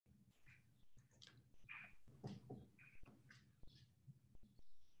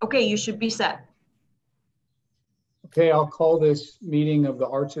Okay, you should be set. Okay, I'll call this meeting of the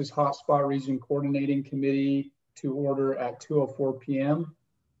Arches Hotspot Region Coordinating Committee to order at 2:04 p.m.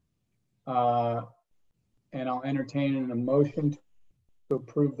 And I'll entertain a motion to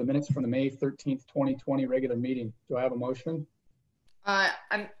approve the minutes from the May 13th, 2020 regular meeting. Do I have a motion?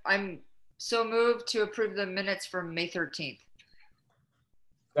 I'm so moved to approve the minutes from May 13th.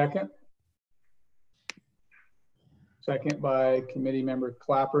 Second? Second by committee member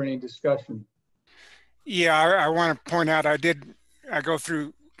Clapper. Any discussion? Yeah, I want to point out I go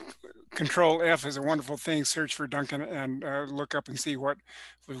through Control F is a wonderful thing, search for Duncan and look up and see what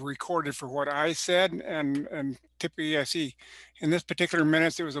was recorded for what I said. And typically I see in this particular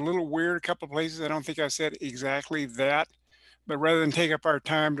minutes, it was a little weird, a couple of places. I don't think I said exactly that, but rather than take up our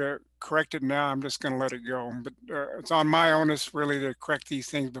time to correct it now, I'm just going to let it go. But it's on my onus really to correct these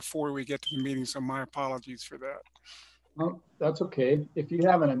things before we get to the meeting. So my apologies for that. Well, that's okay. If you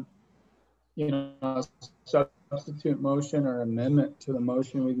have a substitute motion or amendment to the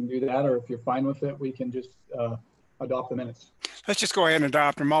motion, we can do that. Or if you're fine with it, we can just adopt the minutes. Let's just go ahead and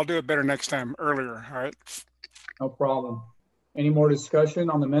adopt them. I'll do it better next time, earlier. All right. No problem. Any more discussion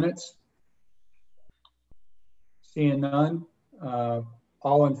on the minutes? Seeing none.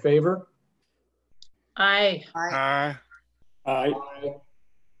 All in favor? Aye. Aye. Aye.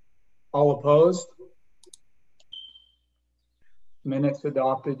 All opposed? Minutes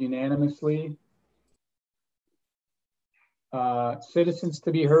adopted unanimously. Citizens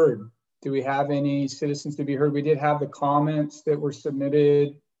to be heard. Do we have any citizens to be heard? We did have the comments that were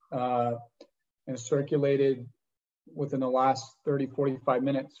submitted and circulated within the last 30-45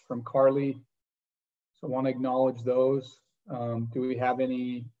 minutes from Carly. So I want to acknowledge those. Do we have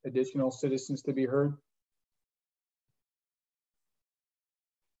any additional citizens to be heard?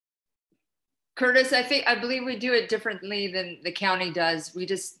 Curtis, I believe we do it differently than the county does. We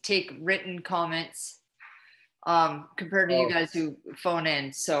just take written comments compared to you guys who phone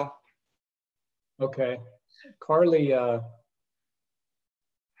in. So. Okay. Carly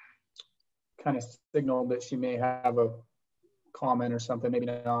kind of signaled that she may have a comment or something, maybe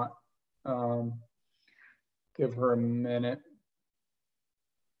not. Give her a minute.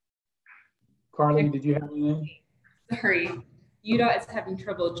 Carly, did you have anything? Sorry. UDOT is having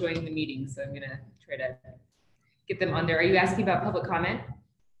trouble joining the meeting, so I'm going to try to get them on there. Are you asking about public comment?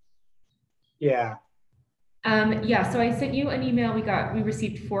 Yeah. Yeah, so I sent you an email. We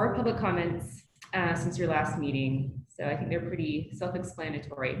received 4 public comments since your last meeting. So I think they're pretty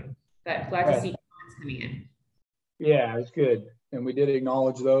self-explanatory, but glad to see comments coming in. Yeah, it's good. And we did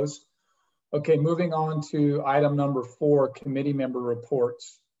acknowledge those. Okay, moving on to item number 4, committee member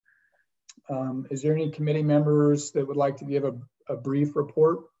reports. Is there any committee members that would like to give a brief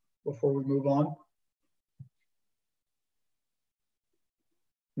report before we move on?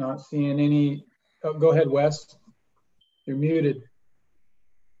 Not seeing any. Oh, go ahead, Wes. You're muted.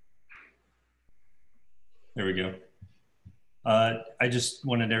 There we go. I just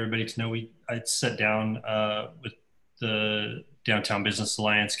wanted everybody to know I sat down with the Downtown Business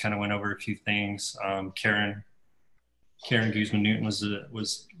Alliance, kind of went over a few things. Karen Guzman Newton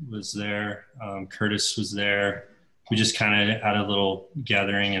was there. Curtis was there. We just kind of had a little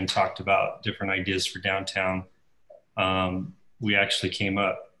gathering and talked about different ideas for downtown. We actually came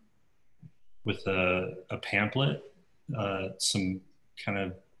up with a pamphlet, some kind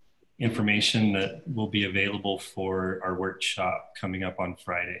of information that will be available for our workshop coming up on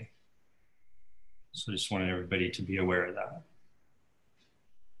Friday. So I just wanted everybody to be aware of that.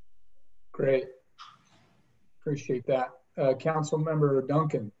 Great. Appreciate that. Council member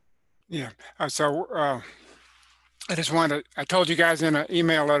Duncan. Yeah, so I just wanted to, I told you guys in an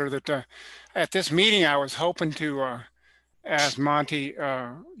email letter that at this meeting, I was hoping to ask Monty,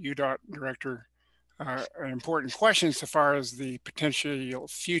 UDOT director, an important question as far as the potential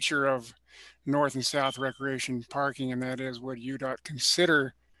future of north and south recreation parking, and that is, would UDOT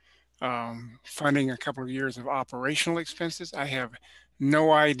consider funding a couple of years of operational expenses? I have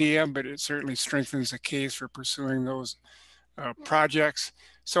no idea, but it certainly strengthens the case for pursuing those projects.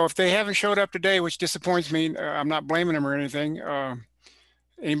 So if they haven't showed up today, which disappoints me, I'm not blaming them or anything.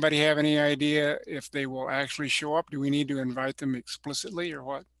 Anybody have any idea if they will actually show up? Do we need to invite them explicitly or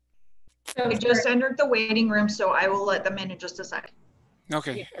what? So I just entered the waiting room, so I will let them in just a second.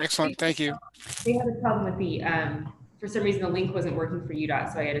 Okay, excellent. Thank you. They had a problem with the, for some reason, the link wasn't working for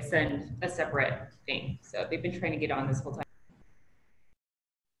UDOT, so I had to send a separate thing. So they've been trying to get on this whole time.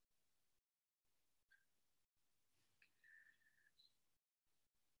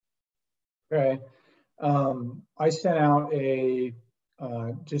 Okay. I sent out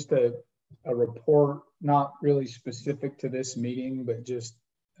just a report, not really specific to this meeting, but just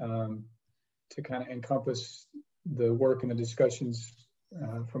to kind of encompass the work and the discussions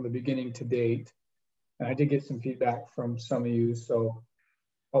from the beginning to date. And I did get some feedback from some of you, so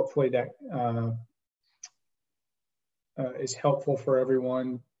hopefully that is helpful for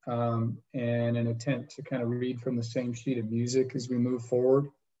everyone, and an attempt to kind of read from the same sheet of music as we move forward.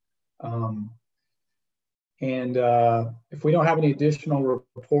 And if we don't have any additional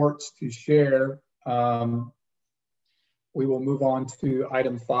reports to share, we will move on to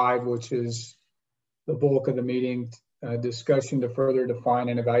item 5, which is the bulk of the meeting, discussion to further define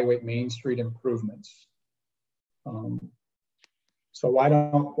and evaluate Main Street improvements. So why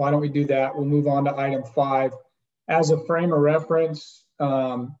don't we do that? We'll move on to item 5 as a frame of reference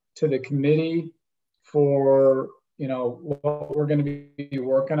to the committee for, you know, what we're going to be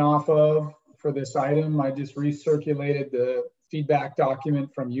working off of for this item. I just recirculated the feedback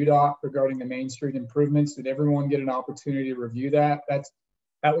document from UDOT regarding the Main Street improvements. Did everyone get an opportunity to review that?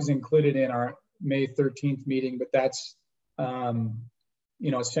 That was included in our May 13th meeting, but that's,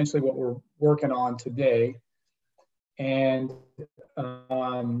 you know, essentially what we're working on today. And,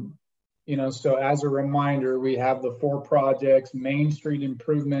 you know, so as a reminder, we have the 4 projects. Main Street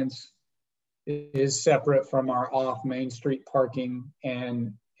improvements is separate from our off Main Street parking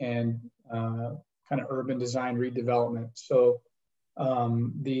and kind of urban design redevelopment. So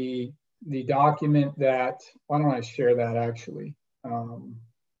the document that, why don't I share that actually?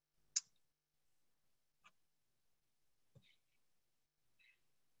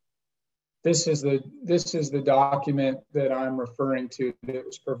 This is the document that I'm referring to that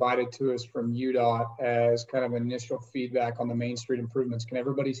was provided to us from UDOT as kind of initial feedback on the Main Street improvements. Can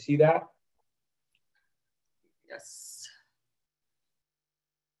everybody see that? Yes.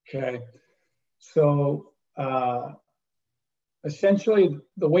 Okay. So essentially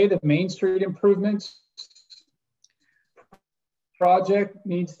the way the Main Street improvements project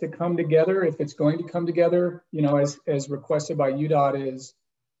needs to come together, if it's going to come together, you know, as requested by UDOT, is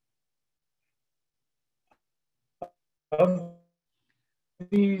of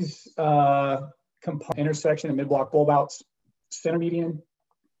these intersection and mid-block bulb outs, center median,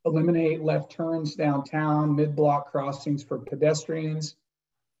 eliminate left turns downtown, mid-block crossings for pedestrians,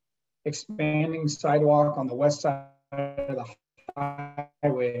 expanding sidewalk on the west side of the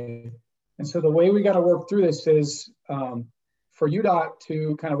highway. And so the way we got to work through this is for UDOT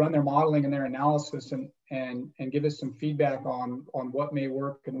to kind of run their modeling and their analysis and give us some feedback on what may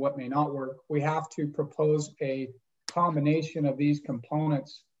work and what may not work. We have to propose a combination of these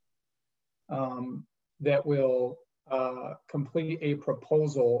components that will complete a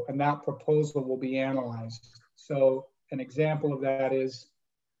proposal, and that proposal will be analyzed. So an example of that is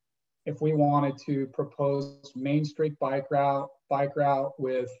if we wanted to propose Main Street bike route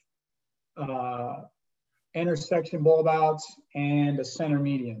with intersection bulb outs and a center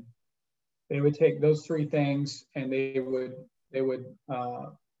median. They would take those 3 things and they would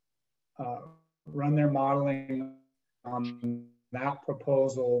run their modeling on that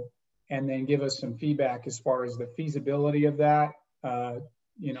proposal and then give us some feedback as far as the feasibility of that,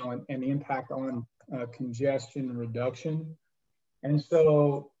 you know, and the impact on congestion reduction. And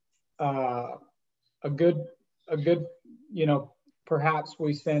so a good, you know, perhaps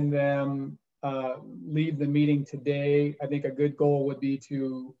we send them, leave the meeting today. I think a good goal would be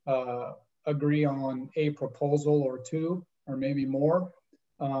to agree on a proposal or 2 or maybe more,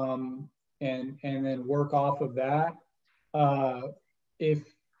 and then work off of that.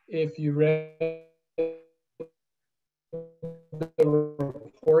 If you read the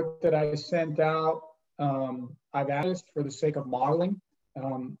report that I sent out, I've asked for the sake of modeling,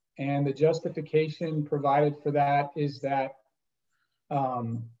 and the justification provided for that is that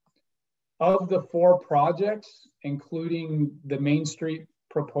of the 4 projects, including the Main Street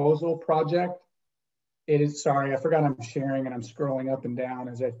proposal project, it is, sorry, I forgot I'm sharing and I'm scrolling up and down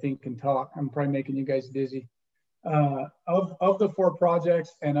as I think and talk. I'm probably making you guys dizzy. Of the 4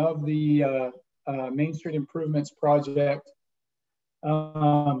 projects and of the Main Street improvements project,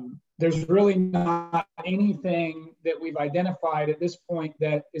 there's really not anything that we've identified at this point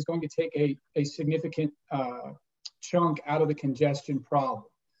that is going to take a significant chunk out of the congestion problem.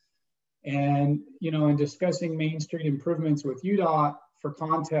 And, you know, in discussing Main Street improvements with UDOT, for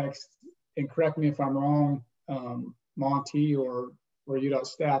context, and correct me if I'm wrong, Monty or UDOT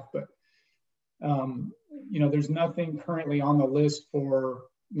staff, but, you know, there's nothing currently on the list for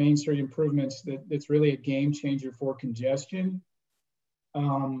Main Street improvements that's really a game changer for congestion.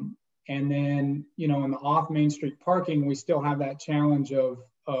 And then, you know, in the off Main Street parking, we still have that challenge of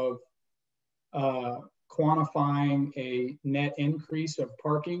quantifying a net increase of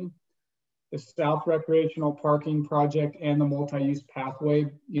parking. the South Recreational Parking Project and the multi-use pathway,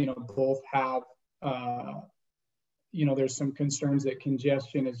 both have, there's some concerns that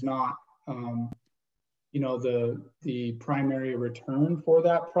congestion is not, the primary return for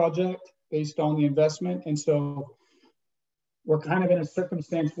that project based on the investment. And so we're kind of in a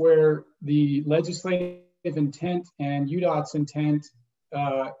circumstance where the legislative intent and UDOT's intent,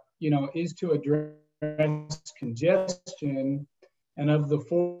 is to address congestion. And of the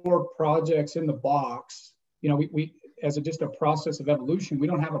 4 projects in the box, we as just a process of evolution, we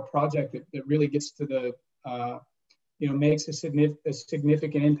don't have a project that really gets to the, makes a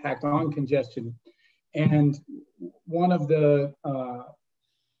significant impact on congestion. And one of the,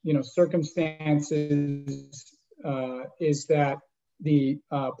 circumstances is that the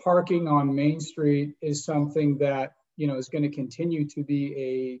parking on Main Street is something that, is going to continue to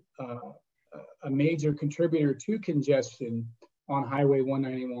be a major contributor to congestion on Highway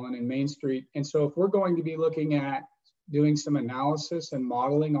 191 and Main Street. And so if we're going to be looking at doing some analysis and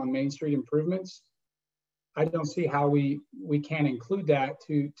modeling on Main Street improvements, I don't see how we can include that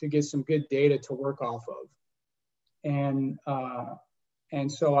to get some good data to work off of. And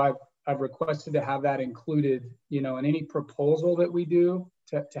so I've requested to have that included, in any proposal that we do,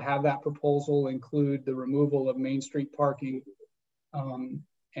 to have that proposal include the removal of Main Street parking,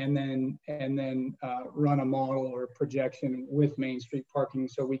 and then run a model or projection with Main Street parking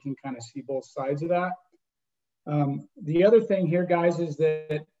so we can kind of see both sides of that. The other thing here, guys, is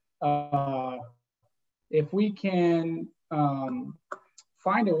that if we can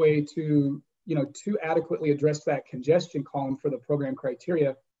find a way to adequately address that congestion column for the program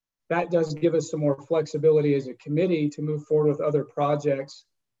criteria, that does give us some more flexibility as a committee to move forward with other projects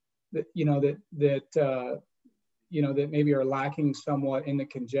that that maybe are lacking somewhat in the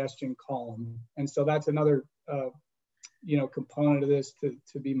congestion column. And so that's another component of this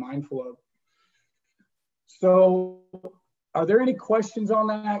to be mindful of. So are there any questions on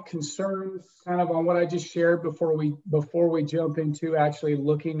that, concerns kind of on what I just shared before we jump into actually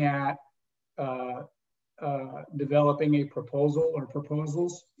looking at developing a proposal or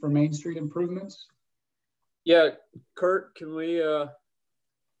proposals for Main Street improvements? Yeah, Kurt, can we,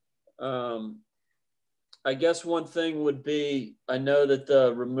 I guess one thing would be, I know that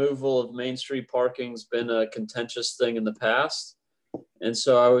the removal of Main Street parking's been a contentious thing in the past. And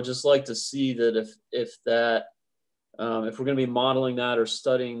so I would just like to see that if we're going to be modeling that or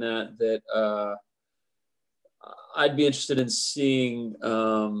studying that, I'd be interested in seeing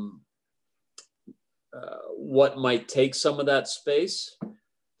what might take some of that space.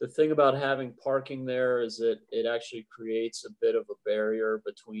 The thing about having parking there is that it actually creates a bit of a barrier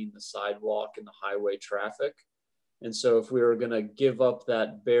between the sidewalk and the highway traffic. And so if we were going to give up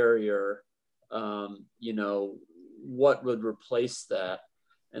that barrier, what would replace that?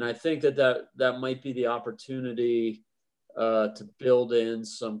 And I think that might be the opportunity to build in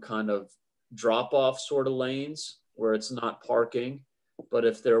some kind of drop-off sort of lanes where it's not parking, but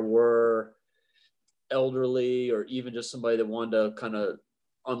if there were elderly or even just somebody that wanted to kind of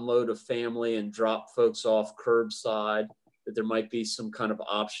unload a family and drop folks off curbside, that there might be some kind of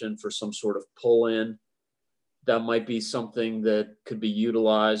option for some sort of pull-in. That might be something that could be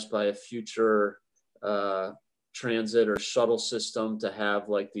utilized by a future transit or shuttle system to have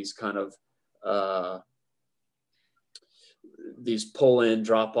like these kind of these pull-in,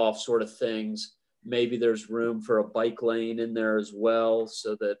 drop-off sort of things. Maybe there's room for a bike lane in there as well,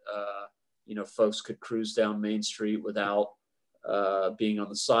 so that folks could cruise down Main Street without being on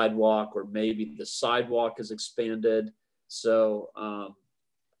the sidewalk, or maybe the sidewalk is expanded. So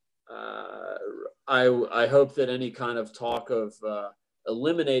I hope that any kind of talk of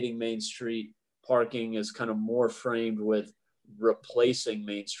eliminating Main Street parking is kind of more framed with replacing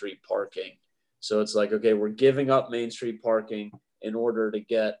Main Street parking. So it's like, okay, we're giving up Main Street parking in order to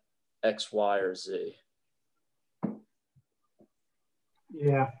get X, Y, or Z.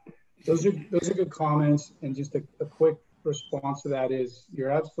 Yeah, those are good comments. And just a quick response to that is,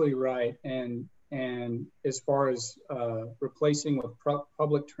 you're absolutely right. And as far as replacing with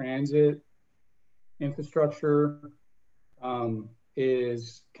public transit infrastructure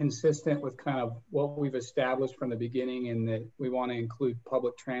is consistent with kind of what we've established from the beginning, and that we want to include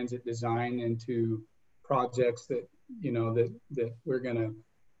public transit design into projects that that we're going to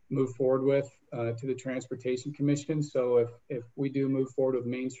move forward with to the Transportation Commission. So if we do move forward with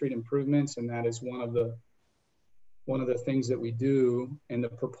Main Street improvements, and that is one of the things that we do in the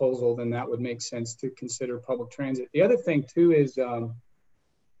proposal, then that would make sense to consider public transit. The other thing too is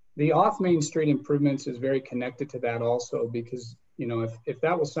the off Main Street improvements is very connected to that also, because if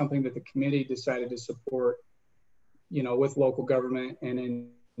that was something that the committee decided to support, with local government and in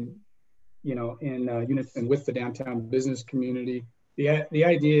you know, in unison with the downtown business community. The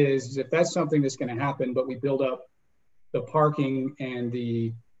idea is if that's something that's going to happen, but we build up the parking and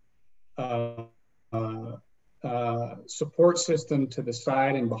the support system to the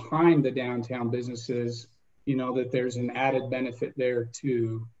side and behind the downtown businesses, you know, that there's an added benefit there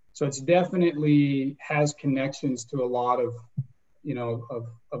too. So it's definitely has connections to a lot of, you know, of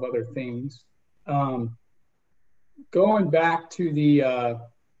other things. Going back to the,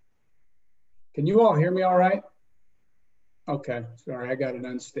 can you all hear me all right? Okay, sorry, I got an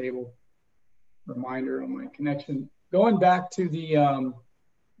unstable reminder on my connection. Going back to the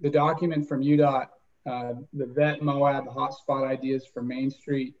document from UDOT, the vet Moab hotspot ideas for Main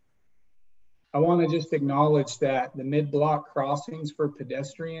Street. I want to just acknowledge that the mid-block crossings for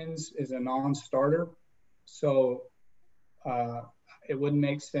pedestrians is a non-starter. So it wouldn't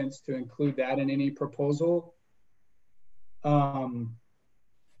make sense to include that in any proposal.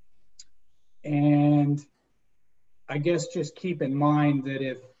 And I guess just keep in mind that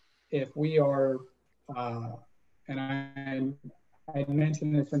if we are, and I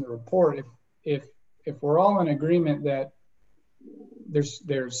mentioned this in the report, if we're all in agreement that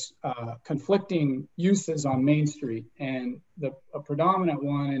there's conflicting uses on Main Street, and a predominant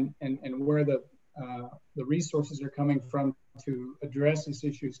one and where the resources are coming from to address this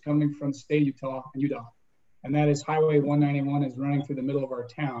issue is coming from state Utah and UDOT, and that is Highway 191 is running through the middle of our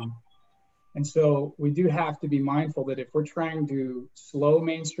town. And so we do have to be mindful that if we're trying to slow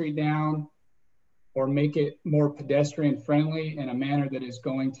Main Street down or make it more pedestrian friendly in a manner that is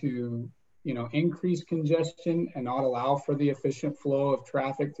going to, you know, increase congestion and not allow for the efficient flow of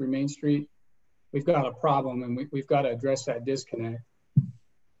traffic through Main Street, we've got a problem, and we've got to address that disconnect.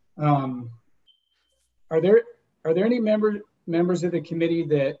 Are there any members of the committee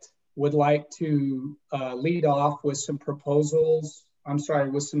that would like to lead off with some proposals? I'm sorry,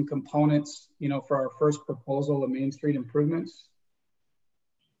 with some components, you know, for our first proposal of Main Street improvements?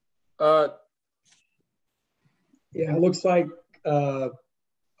 Yeah, it looks like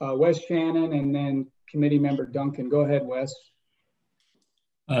Wes Shannon and then committee member Duncan. Go ahead, Wes.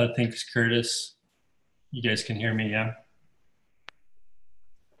 Thanks, Curtis. You guys can hear me, yeah?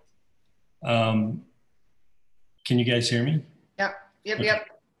 Can you guys hear me? Yep. Okay. Yep.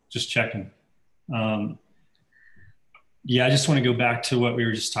 Just checking. Yeah, I just want to go back to what we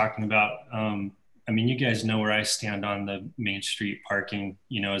were just talking about. I mean, you guys know where I stand on the Main Street parking,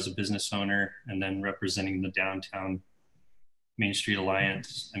 you know, as a business owner and then representing the downtown Main Street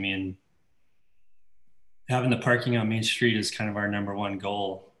Alliance. I mean, having the parking on Main Street is kind of our #1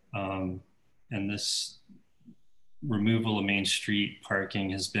 goal. And this removal of Main Street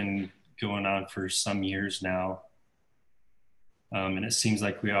parking has been going on for some years now. And it seems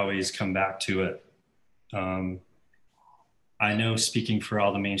like we always come back to it. I know, speaking for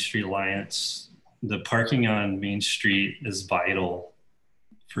all the Main Street Alliance, the parking on Main Street is vital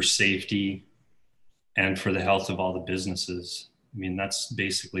for safety and for the health of all the businesses. I mean, that's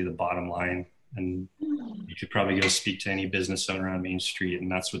basically the bottom line. And you could probably go speak to any business owner on Main Street,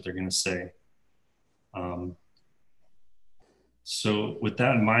 and that's what they're going to say. So with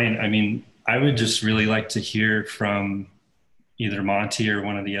that in mind, I mean, I would just really like to hear from either Monty or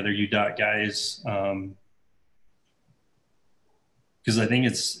one of the other UDOT guys, because I think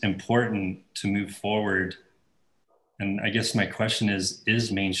it's important to move forward. And I guess my question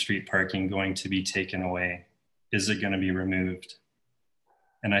is Main Street parking going to be taken away? Is it going to be removed?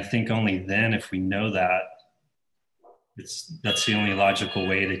 And I think only then, if we know that, that's the only logical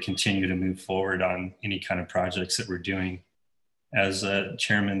way to continue to move forward on any kind of projects that we're doing. As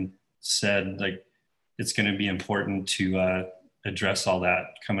Chairman said, like, it's going to be important to address all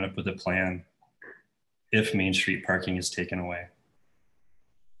that, coming up with a plan if Main Street parking is taken away.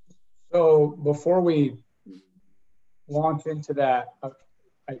 So before we launch into that, I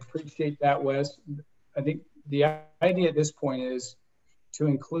appreciate that, Wes. I think the idea at this point is to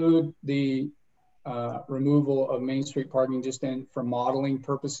include the removal of Main Street parking just for modeling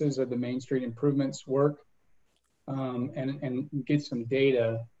purposes of the Main Street improvements work, and get some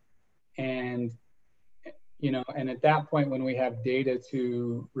data. And, you know, and at that point, when we have data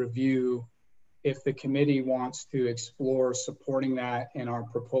to review, if the committee wants to explore supporting that in our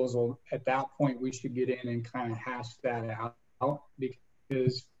proposal, at that point, we should get in and kind of hash that out,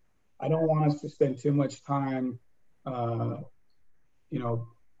 because I don't want us to spend too much time, you know,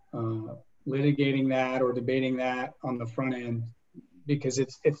 litigating that or debating that on the front end, because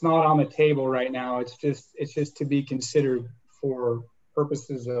it's not on the table right now. It's just to be considered for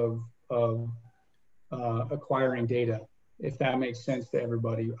purposes of acquiring data, if that makes sense to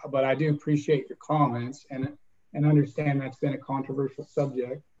everybody. But I do appreciate your comments and understand that's been a controversial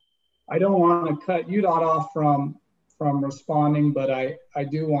subject. I don't want to cut UDOT off from responding, but I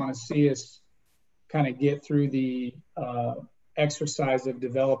do want to see us kind of get through the exercise of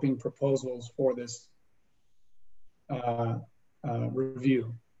developing proposals for this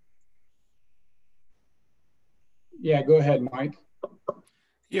review. Yeah, go ahead, Mike.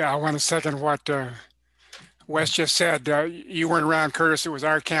 Yeah, I want to second what Wes just said. You weren't around, Curtis. It was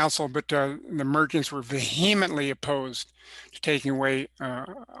our council, but the merchants were vehemently opposed to taking away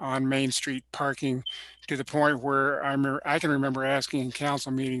on Main Street parking, to the point where I can remember asking in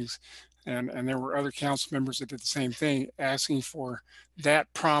council meetings, and there were other council members that did the same thing, asking for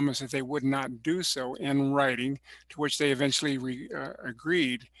that promise that they would not do so in writing, to which they eventually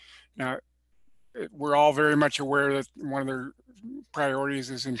agreed. Now, we're all very much aware that one of their priorities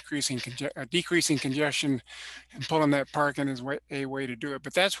is decreasing congestion, and pulling that parking is a way to do it.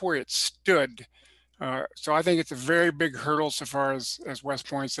 But that's where it stood. So I think it's a very big hurdle, so far as Wes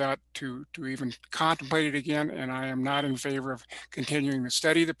points out, to even contemplate it again. And I am not in favor of continuing to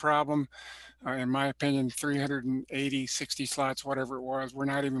study the problem. In my opinion, 380, 60 slots, whatever it was, we're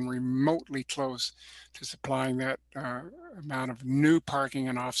not even remotely close to supplying that amount of new parking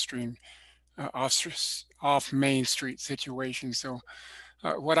and off Main Street situation. So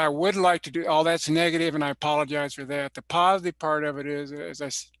what I would like to do, all that's negative, and I apologize for that. The positive part of it is, as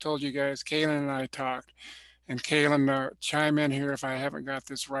I told you guys, Kaylin and I talked, and Kaylin, chime in here if I haven't got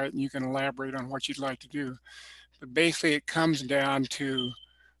this right, and you can elaborate on what you'd like to do. But basically it comes down to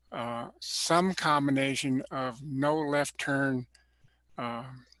some combination of no left turns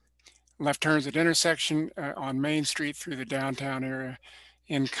at intersection on Main Street through the downtown area,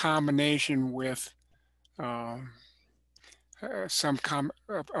 in combination with a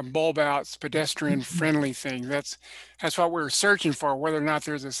bulb outs, pedestrian friendly thing. That's what we're searching for. Whether or not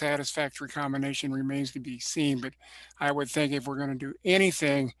there's a satisfactory combination remains to be seen. But I would think if we're going to do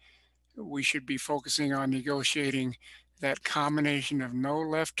anything, we should be focusing on negotiating that combination of no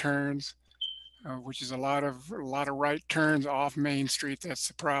left turns, which is a lot of right turns off Main Street. That's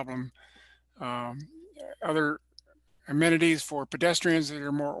the problem. Other amenities for pedestrians that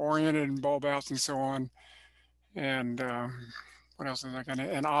are more oriented, and bulb outs and so on. And what else is I gonna,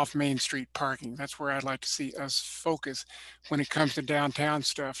 and off Main Street parking. That's where I'd like to see us focus when it comes to downtown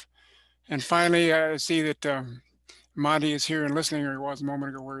stuff. And finally, I see that Monty is here and listening, or he was a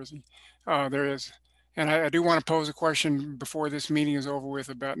moment ago. Where is he? There is. And I do want to pose a question before this meeting is over with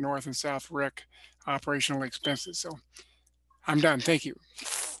about North and South Rec operational expenses. So I'm done. Thank you.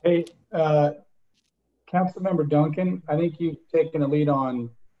 Hey, Councilmember Duncan, I think you've taken a lead on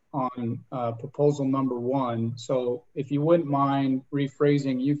proposal number 1. So if you wouldn't mind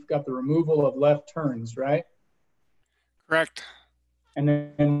rephrasing, you've got the removal of left turns, right? Correct. And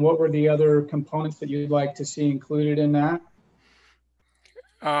then what were the other components that you'd like to see included in that?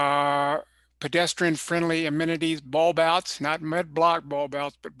 Pedestrian friendly amenities, bulb outs, not mid block bulb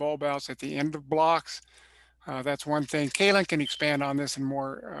outs, but bulb outs at the end of blocks. That's one thing. Kaylin can expand on this in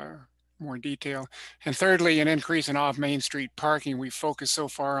more detail. And thirdly, an increase in off Main Street parking. We focus so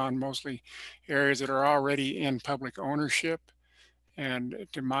far on mostly areas that are already in public ownership. And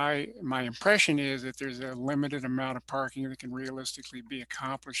to my impression is that there's a limited amount of parking that can realistically be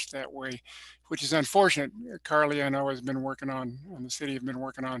accomplished that way, which is unfortunate. Carly, I know, has been working on the city have been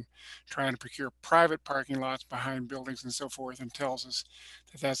working on trying to procure private parking lots behind buildings and so forth, and tells us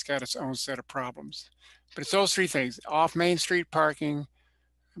that that's got its own set of problems. But it's those 3 things: off Main Street parking,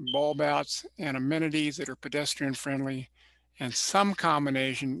 bulb outs, and amenities that are pedestrian friendly, and some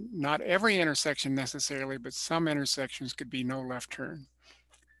combination, not every intersection necessarily, but some intersections could be no left turn.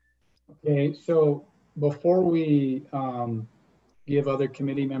 Okay, so before we give other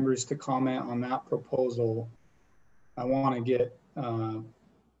committee members to comment on that proposal, I want to get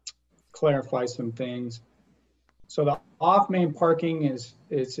clarify some things. So the off-main parking is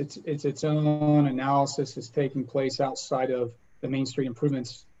its own analysis is taking place outside of the Main Street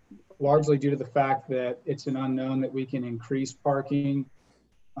improvements, largely due to the fact that it's an unknown that we can increase parking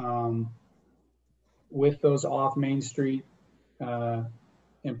with those off Main Street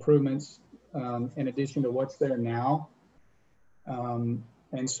improvements in addition to what's there now.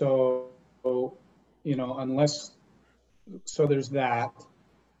 And so, you know, so there's that.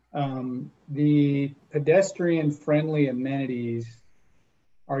 The pedestrian friendly amenities,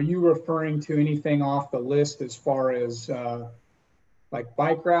 are you referring to anything off the list as far as like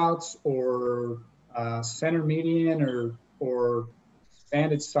bike routes or center median or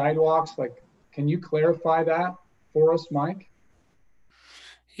expanded sidewalks? Like, can you clarify that for us, Mike?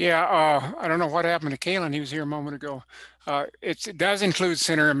 Yeah, I don't know what happened to Kalen. He was here a moment ago. It does include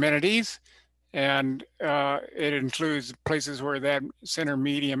center amenities. And it includes places where that center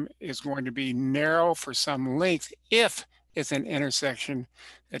median is going to be narrow for some length if it's an intersection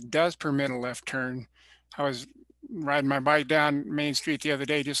that does permit a left turn. I was riding my bike down Main Street the other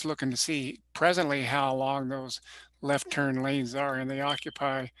day just looking to see presently how long those left turn lanes are, and they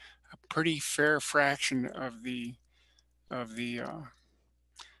occupy a pretty fair fraction of the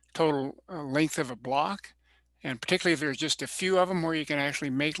total length of a block. And particularly if there's just a few of them where you can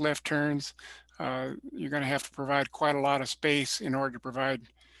actually make left turns, you're going to have to provide quite a lot of space in order to provide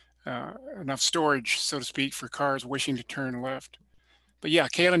enough storage, so to speak, for cars wishing to turn left. But yeah,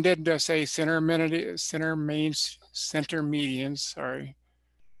 Kaylin did say center medians. Sorry.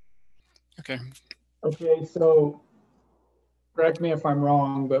 Okay. Okay, so correct me if I'm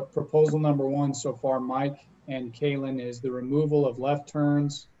wrong, but proposal number 1 so far, Mike and Kaylin, is the removal of left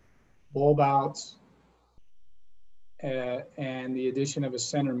turns, bulb outs, and the addition of a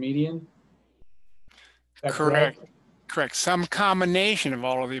center median. Correct. Correct. Some combination of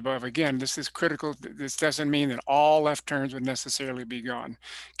all of the above. Again, this is critical. This doesn't mean that all left turns would necessarily be gone.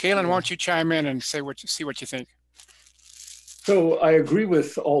 Kaylin, why don't you chime in and say see what you think? So I agree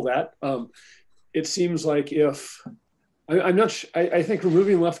with all that. It seems like if I'm not, I think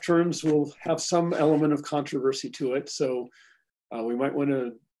removing left turns will have some element of controversy to it. So we might want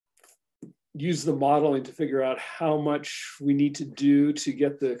to use the modeling to figure out how much we need to do to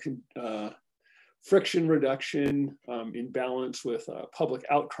get the friction reduction in balance with public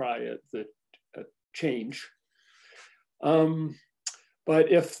outcry at the change.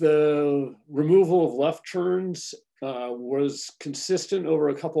 But if the removal of left turns was consistent over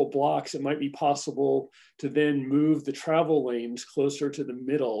a couple of blocks, it might be possible to then move the travel lanes closer to the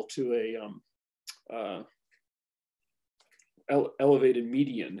middle to a elevated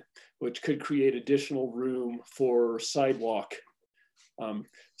median, which could create additional room for sidewalk.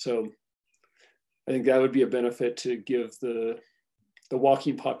 So I think that would be a benefit to give the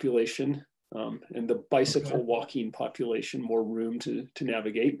walking population and the bicycle walking population more room to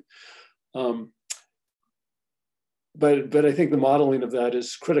navigate. But I think the modeling of that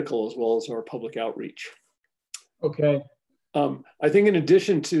is critical, as well as our public outreach. Okay. I think in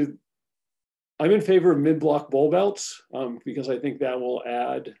addition to, I'm in favor of mid-block bulb outs because I think that will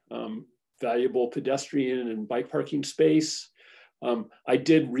add valuable pedestrian and bike parking space. I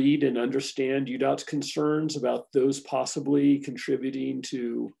did read and understand UDOT's concerns about those possibly contributing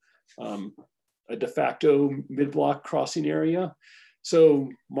to a de facto mid-block crossing area. So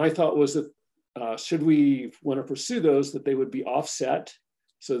my thought was that should we want to pursue those, that they would be offset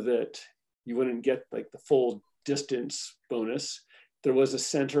so that you wouldn't get like the full distance bonus. If there was a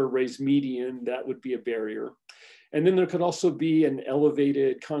center raised median, that would be a barrier. And then there could also be an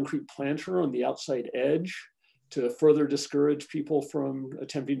elevated concrete planter on the outside edge to further discourage people from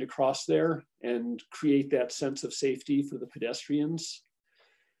attempting to cross there and create that sense of safety for the pedestrians.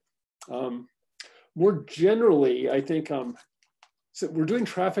 More generally, I think, so we're doing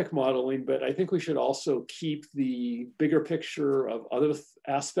traffic modeling, but I think we should also keep the bigger picture of other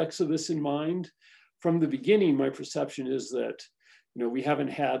aspects of this in mind. From the beginning, my perception is that, we haven't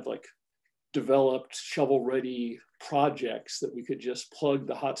had like developed shovel-ready projects that we could just plug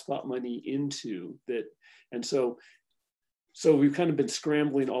the hotspot money into that. And so we've kind of been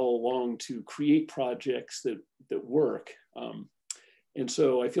scrambling all along to create projects that work. And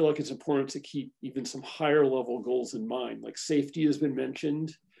so I feel like it's important to keep even some higher level goals in mind, like safety has been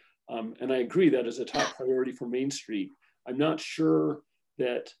mentioned. And I agree that is a top priority for Main Street. I'm not sure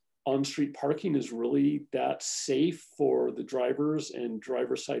that on-street parking is really that safe for the drivers and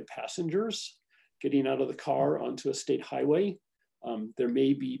driver's side passengers getting out of the car onto a state highway. There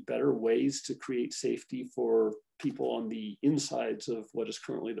may be better ways to create safety for people on the insides of what is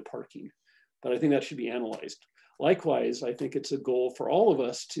currently the parking, but I think that should be analyzed. Likewise, I think it's a goal for all of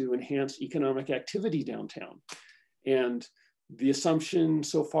us to enhance economic activity downtown. And the assumption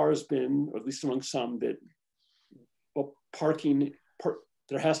so far has been, or at least among some, that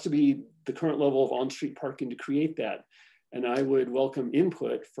there has to be the current level of on-street parking to create that. And I would welcome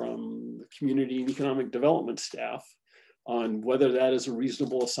input from the community and economic development staff on whether that is a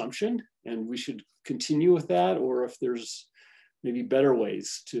reasonable assumption and we should continue with that, or if there's maybe better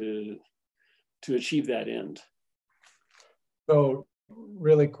ways to achieve that end. So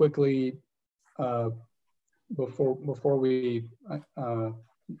really quickly, before we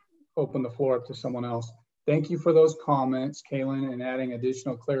open the floor up to someone else, thank you for those comments, Kaylin, and adding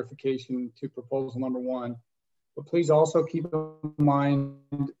additional clarification to proposal number 1. But please also keep in mind,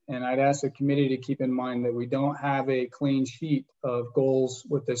 and I'd ask the committee to keep in mind, that we don't have a clean sheet of goals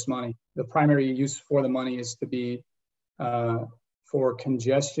with this money. The primary use for the money is to be for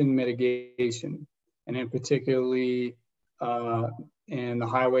congestion mitigation, and in particularly in the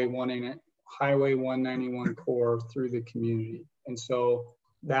Highway 191 core through the community. And so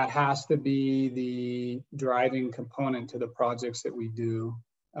that has to be the driving component to the projects that we do.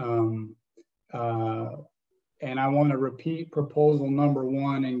 And I want to repeat proposal number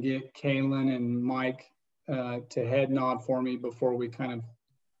 1 and get Kaylin and Mike to head nod for me before we kind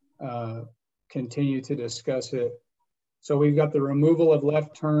of continue to discuss it. So we've got the removal of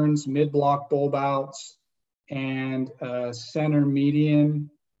left turns, mid-block bulb outs, and center median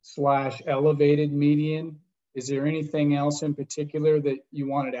 / elevated median. Is there anything else in particular that you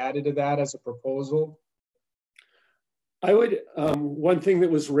wanted added to that as a proposal? I would, one thing that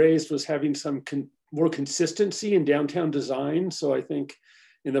was raised was having some more consistency in downtown design. So I think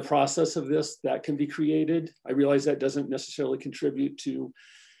in the process of this, that can be created. I realize that doesn't necessarily contribute to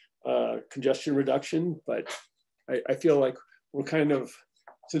congestion reduction, but I feel like we're kind of,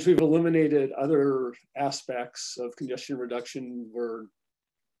 since we've eliminated other aspects of congestion reduction, we're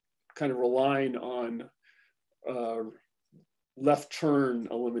kind of relying on left turn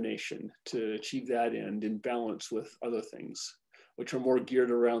elimination to achieve that end in balance with other things, which are more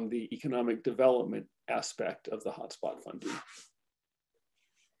geared around the economic development aspect of the hotspot funding.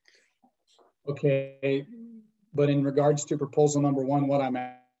 Okay, but in regards to proposal number 1, what I'm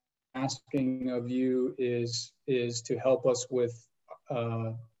asking of you is to help us with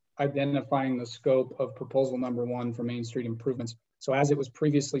identifying the scope of proposal number 1 for Main Street improvements. So as it was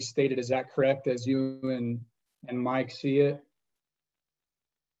previously stated, is that correct as you and Mike see it?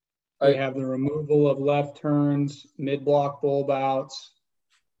 We have the removal of left turns, mid-block bulb outs,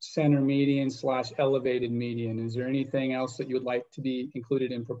 center median / elevated median. Is there anything else that you would like to be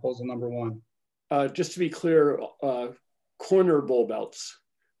included in proposal number 1? Just to be clear, corner bulb outs.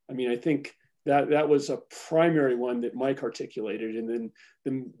 I mean, I think that was a primary one that Mike articulated, and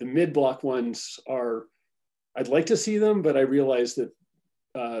then the mid-block ones are, I'd like to see them, but I realize that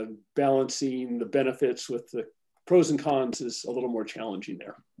balancing the benefits with the pros and cons is a little more challenging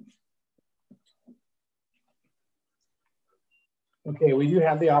there. Okay, we do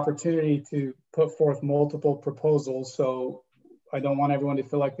have the opportunity to put forth multiple proposals, so I don't want everyone to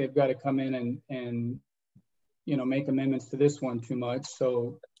feel like they've got to come in and you know, make amendments to this one too much.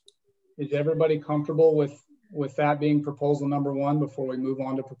 So is everybody comfortable with that being proposal number 1 before we move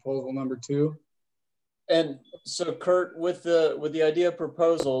on to proposal number 2? And so Kurt, with the idea of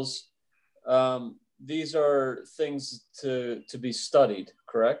proposals, these are things to be studied,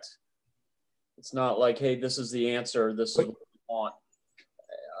 correct? It's not like, hey, this is the answer, this is what we want.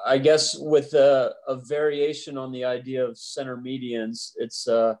 I guess with a variation on the idea of center medians, it's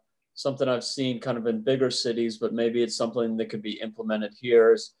something I've seen kind of in bigger cities, but maybe it's something that could be implemented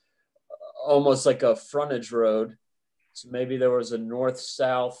here. Is almost like a frontage road. So maybe there was a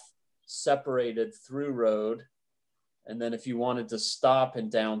north-south separated through road. And then if you wanted to stop in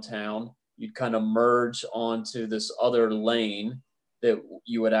downtown, you'd kind of merge onto this other lane that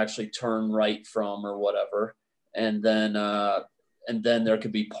you would actually turn right from or whatever. And then there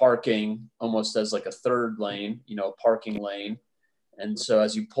could be parking almost as like a third lane, you know, a parking lane. And so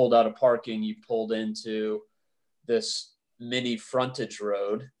as you pulled out of parking, you pulled into this mini frontage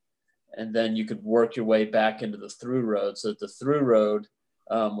road, and then you could work your way back into the through road, so that the through road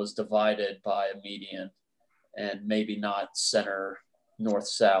was divided by a median and maybe not center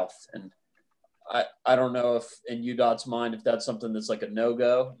north-south. And I don't know if in UDOT's mind, if that's something that's like a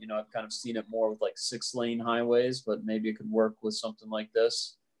no-go. You know, I've kind of seen it more with like 6-lane highways, but maybe it could work with something like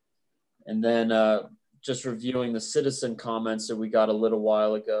this. And then just reviewing the citizen comments that we got a little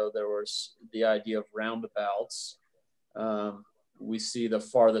while ago, there was the idea of roundabouts. We see the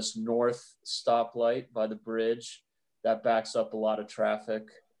farthest north stoplight by the bridge. That backs up a lot of traffic.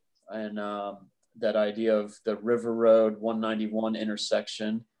 And that idea of the River Road 191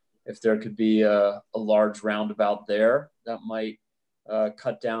 intersection, if there could be a large roundabout there, that might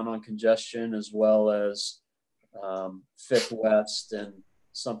cut down on congestion, as well as Fifth West and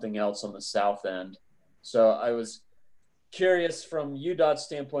something else on the south end. So I was curious from UDOT's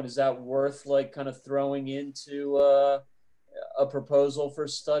standpoint, is that worth like kind of throwing into a proposal for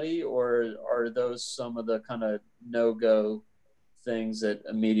study, or are those some of the kind of no-go things that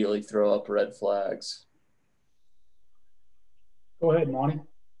immediately throw up red flags? Go ahead, Monty.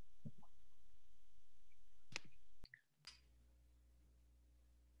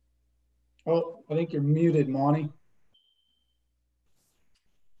 Oh, I think you're muted, Monty.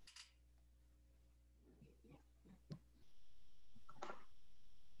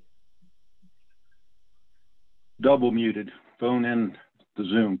 Double muted, phone and the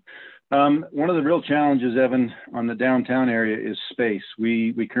Zoom. One of the real challenges, Evan, on the downtown area is space.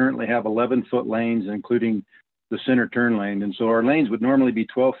 We currently have 11-foot lanes, including the center turn lane. And so our lanes would normally be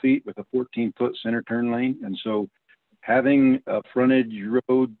 12 feet with a 14-foot center turn lane. And so having a frontage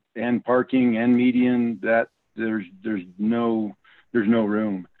road and parking and median, that there's no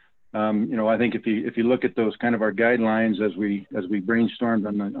room. You know, I think if you look at those kind of our guidelines as we brainstormed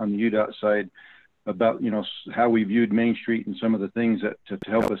on the UDOT side about, you know, how we viewed Main Street and some of the things that to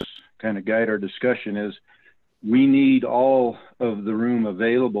help us kind of guide our discussion is we need all of the room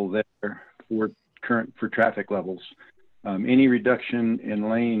available there for traffic levels. Any reduction in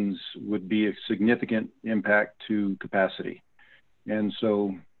lanes would be a significant impact to capacity. And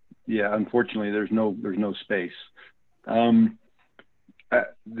so, yeah, unfortunately, there's no space.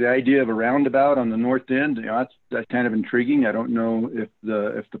 The idea of a roundabout on the north end, you know, that's kind of intriguing. I don't know if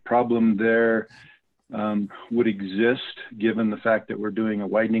the problem there would exist given the fact that we're doing a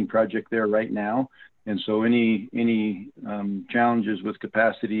widening project there right now. And so any challenges with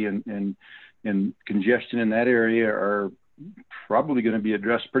capacity and congestion in that area are probably going to be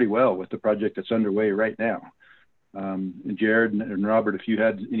addressed pretty well with the project that's underway right now. And Jared and Robert, if you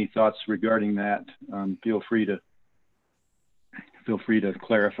had any thoughts regarding that, feel free to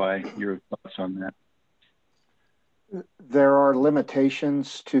clarify your thoughts on that. There are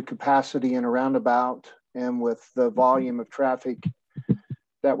limitations to capacity in a roundabout, and with the volume of traffic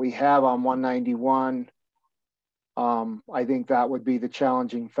that we have on 191, I think that would be the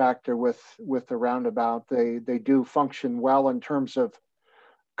challenging factor with the roundabout. They do function well in terms of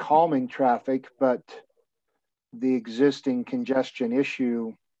calming traffic, but the existing congestion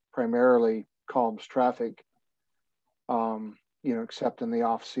issue primarily calms traffic, you know, except in the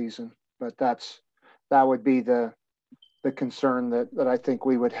off season. But that would be the concern that I think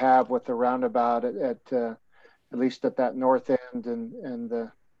we would have with the roundabout at least at that north end,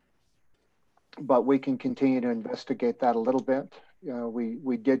 but we can continue to investigate that a little bit. You know,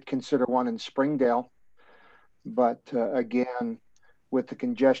 we did consider one in Springdale, but again, with the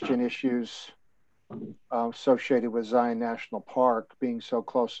congestion issues associated with Zion National Park being so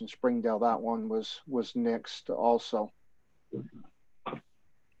close in Springdale, that one was nixed also.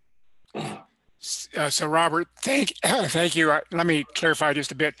 So Robert, thank you. Let me clarify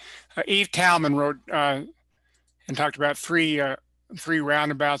just a bit. Eve Talman wrote and talked about three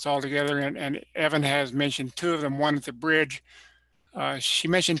roundabouts altogether, and Evan has mentioned two of them, one at the bridge. She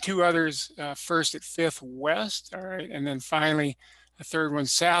mentioned two others, first at 5th West, all right, and then finally a third one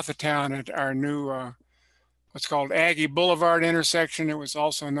south of town at our new what's called Aggie Boulevard intersection. It was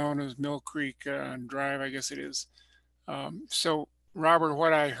also known as Mill Creek Drive, I guess it is. So Robert,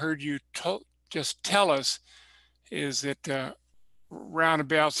 what I heard you just tell us is that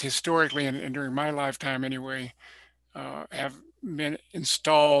roundabouts historically, and during my lifetime anyway, have been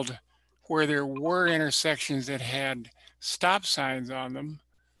installed where there were intersections that had stop signs on them,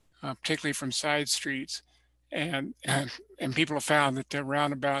 particularly from side streets. And people have found that the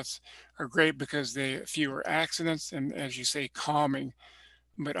roundabouts are great because they fewer accidents and, as you say, calming.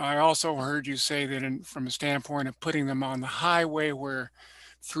 But I also heard you say that from a standpoint of putting them on the highway where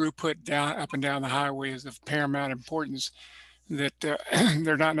throughput up and down the highway is of paramount importance, that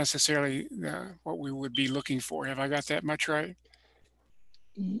they're not necessarily what we would be looking for. Have I got that much right?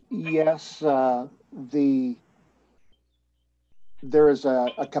 Yes, there is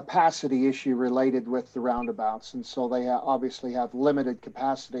a capacity issue related with the roundabouts, and so they obviously have limited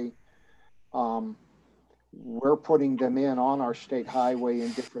capacity. We're putting them on our state highway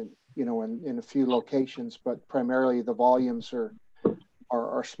in different, you know, in a few locations, but primarily the volumes are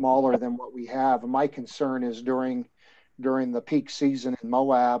smaller than what we have. And my concern is during the peak season in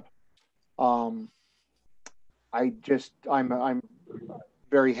Moab, I'm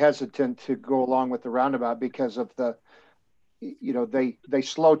very hesitant to go along with the roundabout because of the, you know, they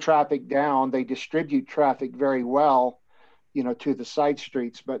slow traffic down, they distribute traffic very well, you know, to the side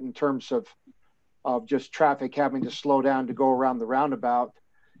streets, but in terms of just traffic having to slow down to go around the roundabout,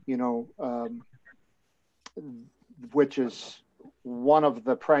 you know, which is one of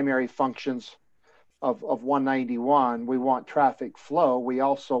the primary functions of 191. We want traffic flow. We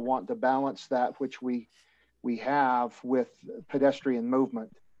also want to balance that, which we have with pedestrian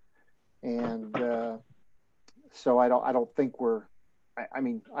movement. And so I don't think I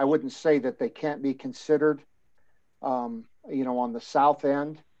mean, I wouldn't say that they can't be considered. You know, on the south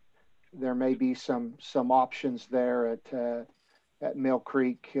end, there may be some options there at Mill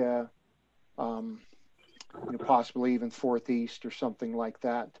Creek, you know, possibly even 4th East or something like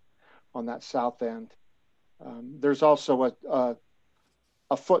that on that south end. There's also a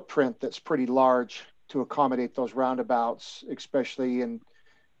footprint that's pretty large to accommodate those roundabouts, especially in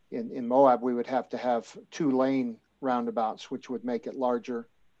Moab, we would have to have 2-lane roundabouts, which would make it larger.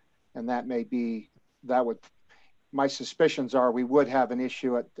 And my suspicions are we would have an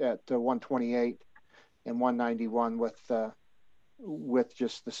issue at 128 and 191 with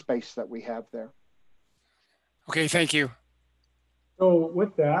just the space that we have there. Okay, thank you. So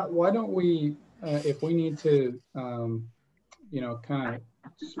with that, why don't we, if we need to, kind of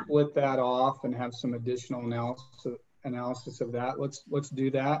split that off and have some additional analysis of that, let's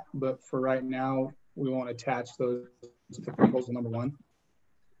do that. But for right now, we won't attach those to proposal number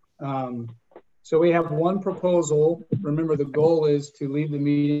 1. So we have one proposal. Remember, the goal is to leave the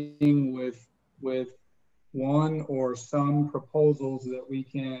meeting with one or some proposals that we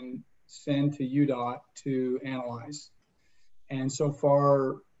can send to UDOT to analyze. And so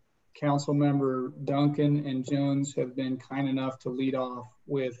far, Council Member Duncan and Jones have been kind enough to lead off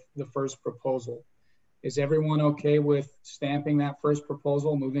with the first proposal. Is everyone okay with stamping that first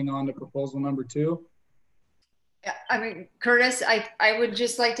proposal, moving on to proposal number 2? Yeah, I mean, Curtis, I would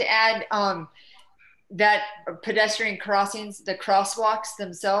just like to add that pedestrian crossings, the crosswalks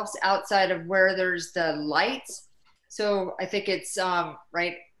themselves outside of where there's the lights. So I think it's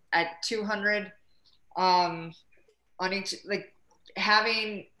right at 200 on each, like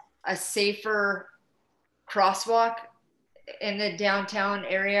having a safer crosswalk in the downtown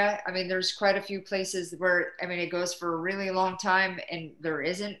area. I mean, there's quite a few places where, I mean, it goes for a really long time and there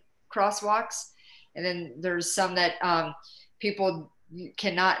isn't crosswalks. And then there's some that people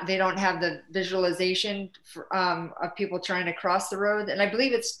cannot, they don't have the visualization for, of people trying to cross the road. And I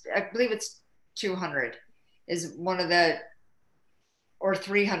believe it's 200 is one of the, or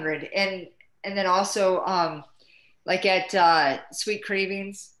 300. And then also like at Sweet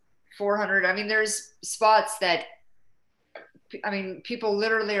Cravings, 400. I mean, there's spots that, I mean, people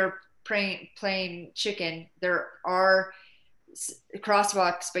literally are playing chicken. There are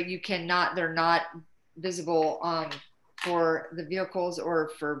crosswalks, but you cannot, they're not visible for the vehicles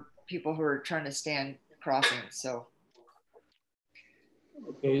or for people who are trying to stand crossing. So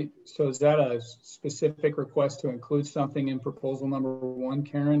okay, so is that a specific request to include something in proposal number 1,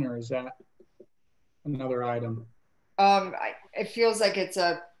 Karen, or is that another item? It feels like it's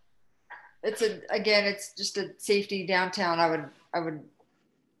just a safety downtown. I would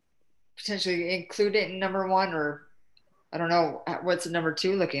potentially include it in number 1, or I don't know, what's number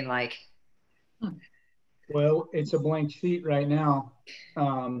 2 looking like? Well, it's a blank sheet right now.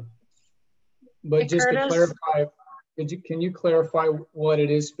 But hey, just Curtis, to clarify, can you clarify what it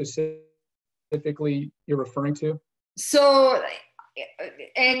is specifically you're referring to? So,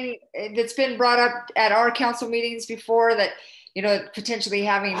 and it's been brought up at our council meetings before that, you know, potentially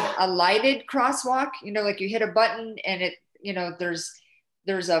having a lighted crosswalk, you know, like you hit a button and it, you know,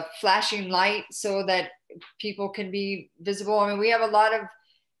 there's a flashing light so that people can be visible. I mean, we have a lot of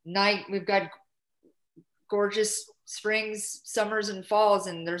we've got gorgeous springs, summers, and falls,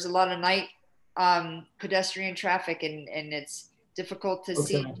 and there's a lot of night pedestrian traffic, and it's difficult to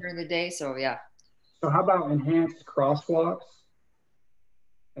see during the day. So yeah. So how about enhanced crosswalks?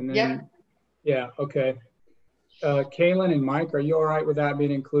 And then, yep. Yeah, okay. Kaylin and Mike, are you all right with that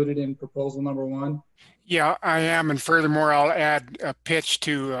being included in proposal number 1? Yeah, I am. And furthermore, I'll add a pitch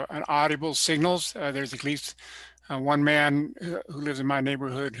to an audible signals. There's at least one man who lives in my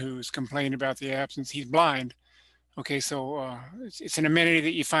neighborhood who's complained about the absence. He's blind. Okay, so it's an amenity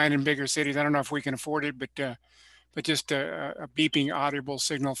that you find in bigger cities. I don't know if we can afford it, but just a beeping audible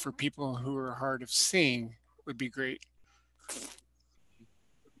signal for people who are hard of seeing would be great.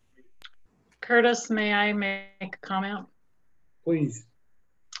 Curtis, may I make a comment? Please.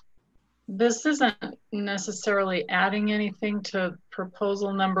 This isn't necessarily adding anything to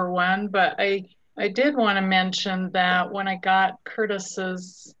proposal number 1, but I did want to mention that when I got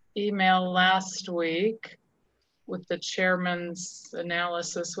Curtis's email last week with the chairman's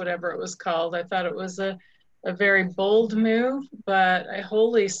analysis, whatever it was called, I thought it was a very bold move, but I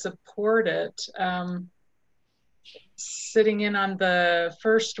wholly support it. Sitting in on the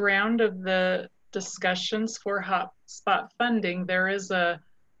first round of the discussions for Hotspot funding, there's a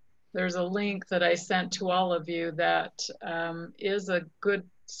link that I sent to all of you that is a good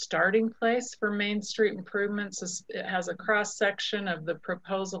starting place for Main Street improvements. It has a cross section of the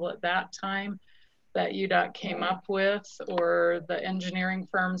proposal at that time that UDOT came up with, or the engineering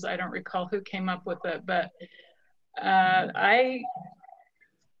firms. I don't recall who came up with it, but I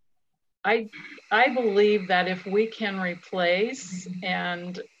believe that if we can replace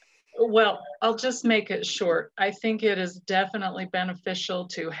well, I'll just make it short. I think it is definitely beneficial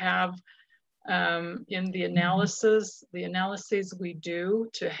to have in the analyses we do,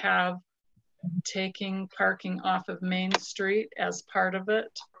 to have taking parking off of Main Street as part of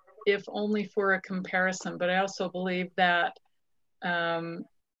it, if only for a comparison. But I also believe that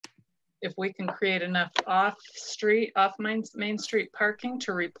if we can create enough off Main Street parking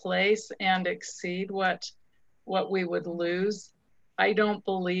to replace and exceed what we would lose, I don't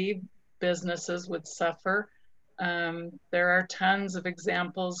believe businesses would suffer. There are tons of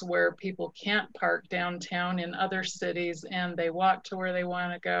examples where people can't park downtown in other cities and they walk to where they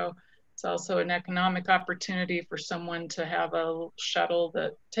want to go. It's also an economic opportunity for someone to have a shuttle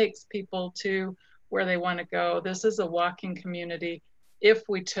that takes people to where they want to go. This is a walking community. If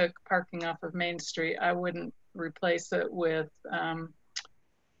we took parking off of Main Street, I wouldn't replace it with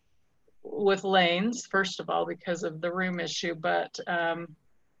lanes, first of all, because of the room issue, but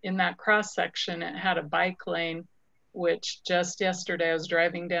in that cross section, it had a bike lane, which just yesterday I was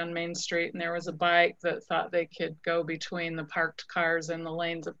driving down Main Street and there was a bike that thought they could go between the parked cars and the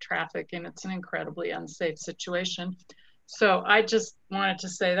lanes of traffic, and it's an incredibly unsafe situation. So I just wanted to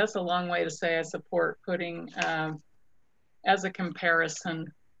say, that's a long way to say I support putting, as a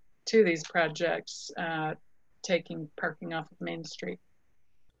comparison to these projects, taking parking off of Main Street.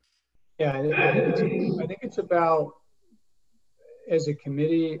 Yeah, I think it's about, as a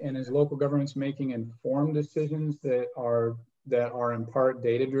committee and as local governments, making informed decisions that are in part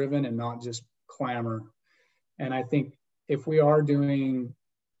data driven and not just clamor. And I think if we are doing,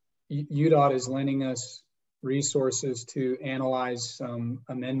 UDOT is lending us resources to analyze some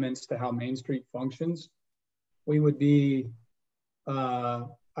amendments to how Main Street functions, we would be, I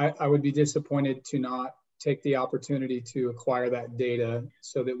would be disappointed to not take the opportunity to acquire that data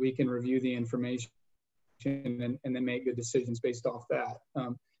so that we can review the information and then make good decisions based off that.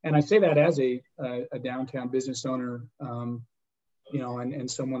 And I say that as a downtown business owner, you know, and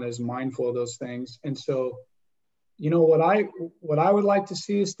someone that is mindful of those things. And so, you know, what I would like to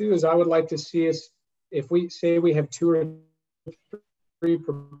see us do is, I would like to see us, if we say we have 2 or 3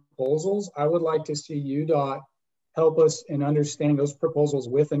 proposals, I would like to see UDOT help us in understanding those proposals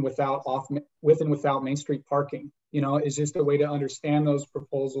with and without Main Street parking. You know, it's just a way to understand those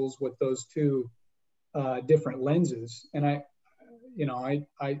proposals with those 2 different lenses. And I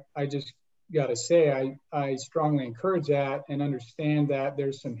just got to say, I strongly encourage that and understand that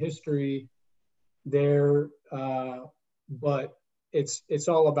there's some history there, but it's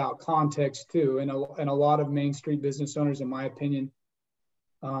all about context too. And a lot of Main Street business owners, in my opinion,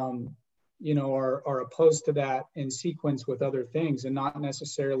 you know, are opposed to that in sequence with other things, and not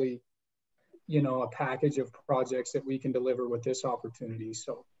necessarily, you know, a package of projects that we can deliver with this opportunity.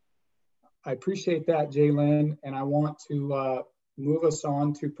 So I appreciate that, Jalen, and I want to move us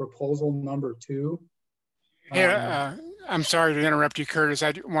on to proposal number 2. Hey, I'm sorry to interrupt you, Curtis.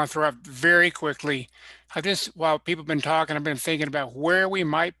 I want to throw up very quickly. While people have been talking, I've been thinking about where we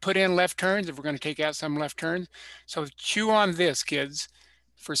might put in left turns if we're going to take out some left turns. So chew on this, kids.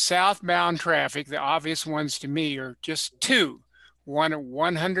 For southbound traffic, the obvious ones to me are just 2, one at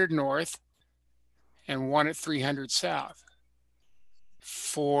 100 north and one at 300 south.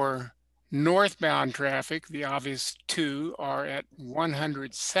 For northbound traffic, the obvious 2 are at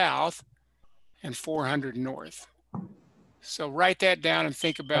 100 south and 400 north. So write that down and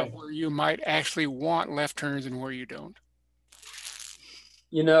think about where you might actually want left turns and where you don't.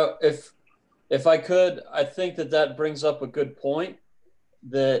 You know, if I could, I think that brings up a good point.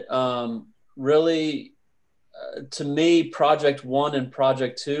 That really, to me, project 1 and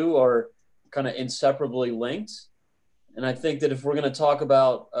project 2 are kind of inseparably linked. And I think that if we're going to talk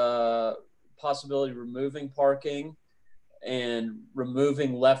about possibility of removing parking and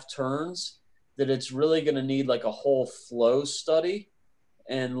removing left turns, that it's really going to need like a whole flow study.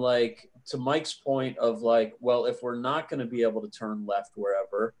 And like, to Mike's point of like, well, if we're not going to be able to turn left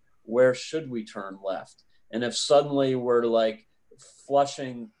wherever, where should we turn left? And if suddenly we're like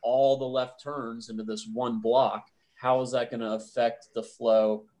flushing all the left turns into this one block, how is that going to affect the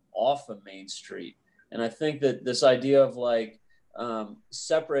flow off of Main Street? And I think that this idea of like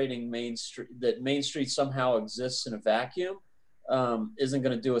separating Main Street, that Main Street somehow exists in a vacuum, isn't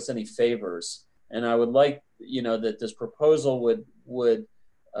going to do us any favors. And I would like, you know, that this proposal would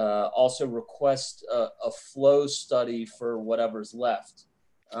also request a flow study for whatever's left.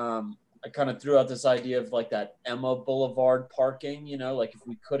 I kind of threw out this idea of like that Emma Boulevard parking, you know, like if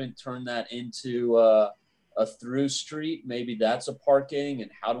we couldn't turn that into a through street, maybe that's a parking,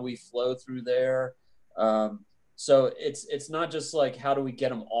 and how do we flow through there? So it's not just like, how do we get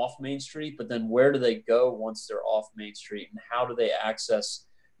them off Main Street, but then where do they go once they're off Main Street, and how do they access,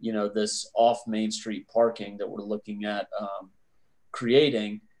 you know, this off Main Street parking that we're looking at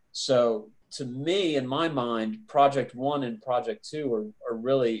creating? So to me, in my mind, Project 1 and Project 2 are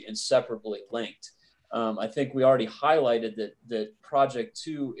really inseparably linked. I think we already highlighted that Project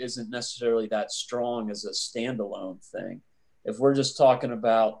 2 isn't necessarily that strong as a standalone thing. If we're just talking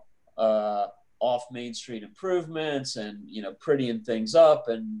about off Main Street improvements and, you know, prettying things up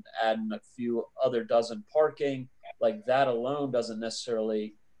and adding a few other dozen parking, like that alone doesn't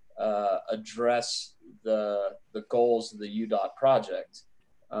necessarily address the goals of the UDOT project.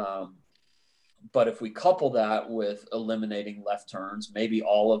 But if we couple that with eliminating left turns, maybe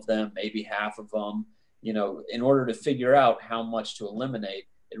all of them, maybe half of them, you know, in order to figure out how much to eliminate,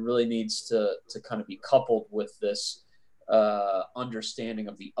 it really needs to kind of be coupled with this understanding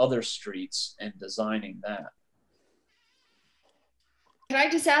of the other streets and designing that. Can I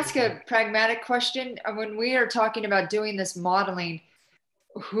just ask a pragmatic question? When we are talking about doing this modeling,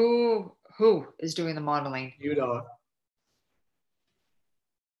 who is doing the modeling? UDOT.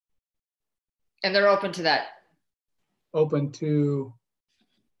 And they're open to that? Open to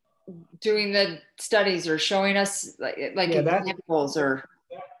doing the studies or showing us like yeah, examples or?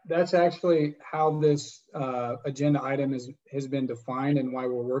 That's actually how this agenda item has been defined, and why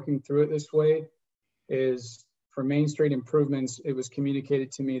we're working through it this way is for Main Street improvements. It was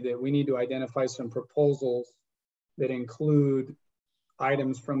communicated to me that we need to identify some proposals that include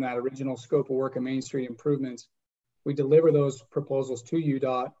items from that original scope of work of Main Street improvements. We deliver those proposals to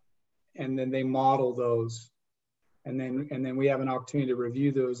UDOT, and then they model those. And then we have an opportunity to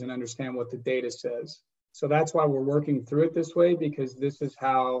review those and understand what the data says. So that's why we're working through it this way, because this is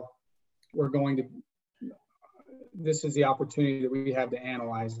how we're going to, this is the opportunity that we have to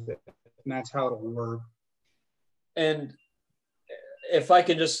analyze it. And that's how it'll work. And if I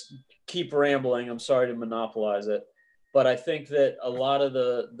can just keep rambling, I'm sorry to monopolize it, but I think that a lot of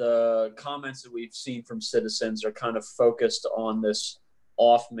the comments that we've seen from citizens are kind of focused on this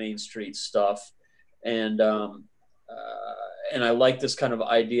off Main Street stuff. And I like this kind of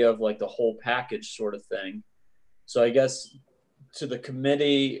idea of like the whole package sort of thing. So I guess to the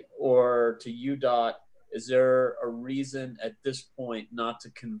committee or to UDOT, is there a reason at this point not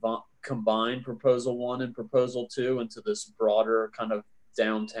to combine Proposal 1 and Proposal 2 into this broader kind of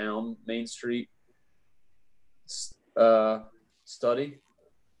downtown Main Street study?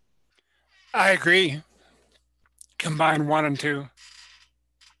 I agree. Combine 1 and 2.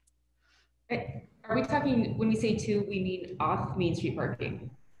 Are we talking, when we say 2, we mean off Main Street parking?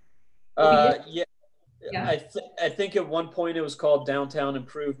 Yeah. I think at one point it was called downtown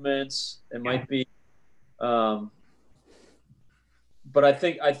improvements. It might be, but I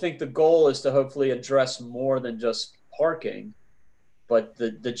think the goal is to hopefully address more than just parking, but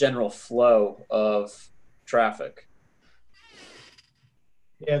the general flow of traffic.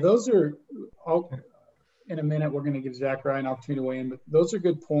 Yeah, those are all. In a minute, we're going to give Zachariah an opportunity to weigh in, but those are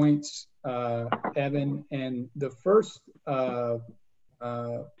good points, Evan. And the first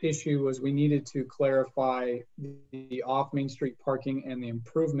issue was we needed to clarify the off Main Street parking and the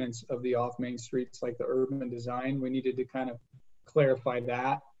improvements of the off Main Streets, like the urban design. We needed to kind of clarify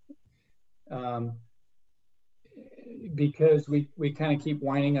that because we kind of keep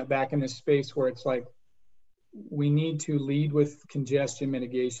winding up back in this space where it's like, we need to lead with congestion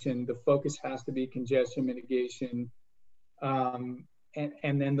mitigation. The focus has to be congestion mitigation. And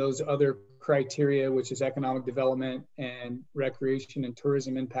then those other criteria, which is economic development and recreation and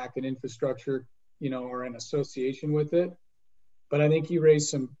tourism impact and infrastructure, you know, are in association with it. But I think you raised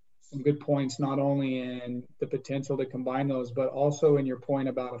some good points, not only in the potential to combine those, but also in your point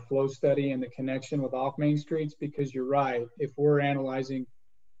about a flow study and the connection with off Main Streets, because you're right. If we're analyzing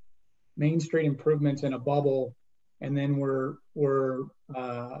Main Street improvements in a bubble, and then we're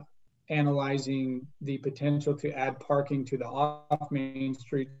analyzing the potential to add parking to the off Main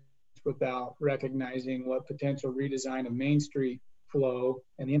Street without recognizing what potential redesign of Main Street flow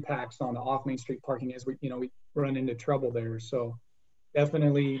and the impacts on the off Main Street parking is, we run into trouble there. So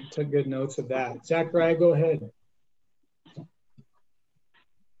definitely took good notes of that. Zachariah, go ahead.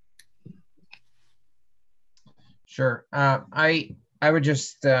 Sure. I would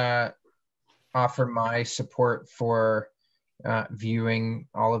just offer my support for viewing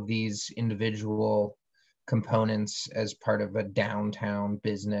all of these individual components as part of a downtown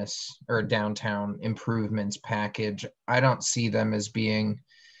business or downtown improvements package. I don't see them as being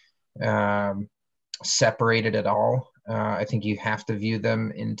separated at all. I think you have to view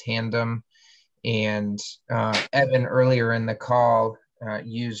them in tandem. And Evan earlier in the call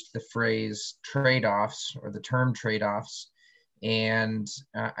used the phrase trade-offs or the term trade-offs. And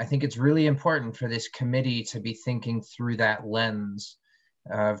I think it's really important for this committee to be thinking through that lens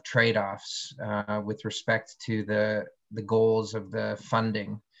of trade-offs with respect to the goals of the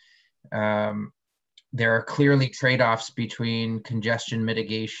funding. There are clearly trade-offs between congestion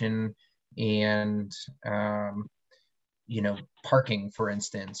mitigation and, parking, for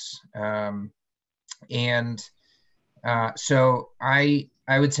instance. So I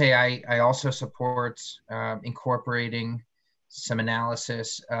would say I also support incorporating some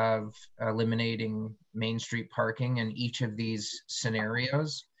analysis of eliminating Main Street parking in each of these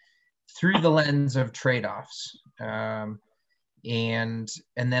scenarios through the lens of trade-offs. And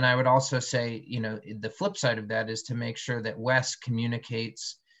then I would also say, the flip side of that is to make sure that Wes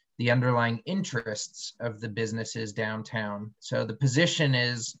communicates the underlying interests of the businesses downtown. So the position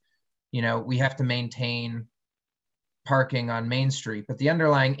is, we have to maintain parking on Main Street, but the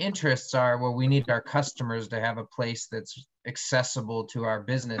underlying interests are, well, we need our customers to have a place that's accessible to our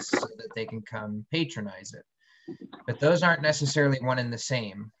business so that they can come patronize it. But those aren't necessarily one and the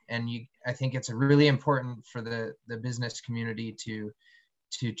same. And I think it's really important for the business community to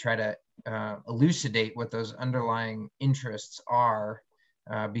try to elucidate what those underlying interests are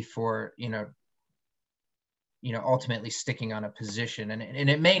before, ultimately sticking on a position. And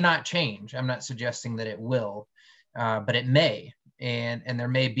it may not change. I'm not suggesting that it will, but it may. And there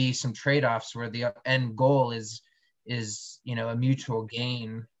may be some trade-offs where the end goal is a mutual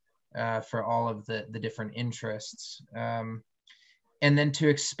gain for all of the different interests. And then to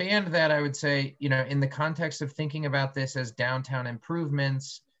expand that, I would say, in the context of thinking about this as downtown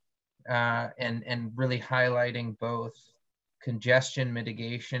improvements and really highlighting both congestion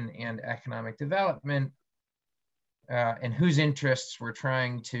mitigation and economic development, and whose interests we're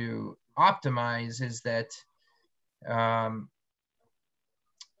trying to optimize, is that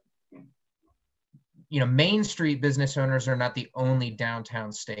Main Street business owners are not the only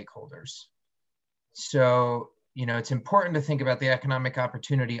downtown stakeholders. So, it's important to think about the economic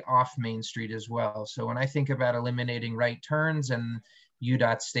opportunity off Main Street as well. So when I think about eliminating right turns and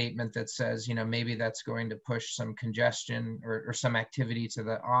UDOT's statement that says, maybe that's going to push some congestion or some activity to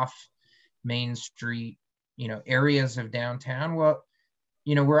the off Main Street, areas of downtown. Well,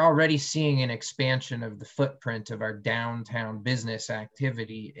 we're already seeing an expansion of the footprint of our downtown business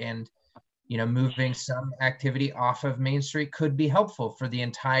activity, and moving some activity off of Main Street could be helpful for the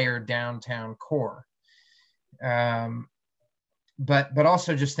entire downtown core. But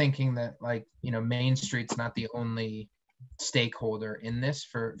also just thinking that, Main Street's not the only stakeholder in this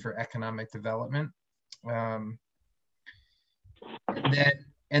for economic development. And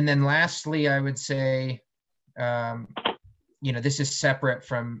then lastly, I would say, this is separate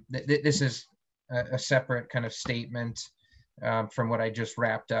from, this is a separate kind of statement from what I just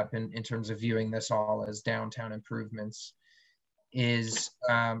wrapped up in terms of viewing this all as downtown improvements, is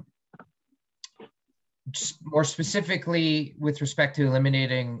just more specifically with respect to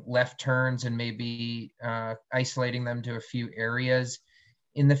eliminating left turns and maybe isolating them to a few areas.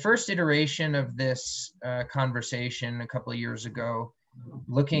 In the first iteration of this conversation a couple of years ago,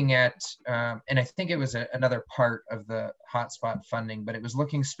 looking at, and I think it was another part of the hotspot funding, but it was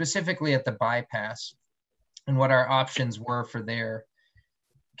looking specifically at the bypass and what our options were for there.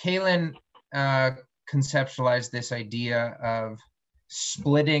 Kaylin conceptualized this idea of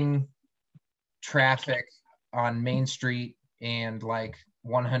splitting traffic on Main Street and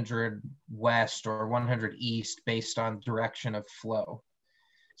 100 West or 100 East based on direction of flow,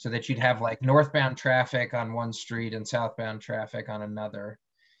 so that you'd have northbound traffic on one street and southbound traffic on another.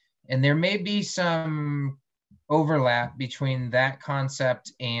 And there may be some overlap between that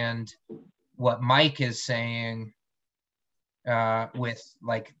concept and what Mike is saying with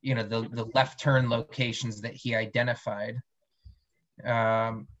the left turn locations that he identified.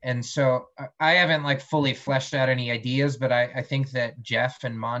 And so I haven't fully fleshed out any ideas, but I think that Jeff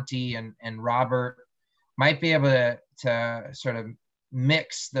and Monty and Robert might be able to sort of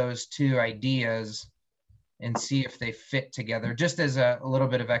mix those two ideas and see if they fit together, just as a little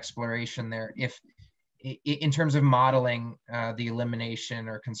bit of exploration there, if in terms of modeling the elimination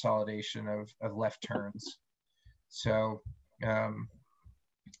or consolidation of left turns. So no,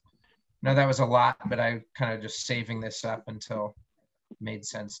 that was a lot, but I kind of just saving this up until it made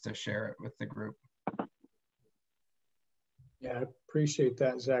sense to share it with the group. Yeah, I appreciate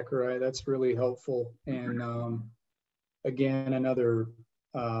that, Zachariah. That's really helpful. And again, another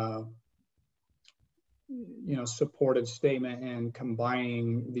supportive statement, and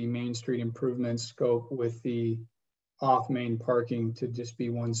combining the Main Street improvement scope with the off main parking to just be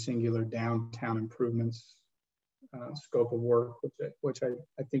one singular downtown improvements scope of work, which I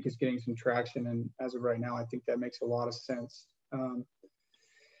think is getting some traction. And as of right now, I think that makes a lot of sense.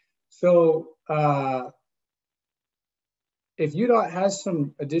 If UDOT has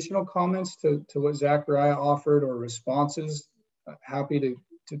some additional comments to what Zachariah offered or responses, happy to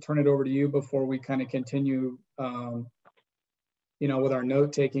turn it over to you before we kind of continue, you know, with our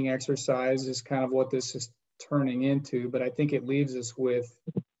note-taking exercise is kind of what this is turning into, but I think it leaves us with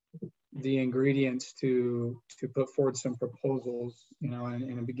the ingredients to put forward some proposals, you know,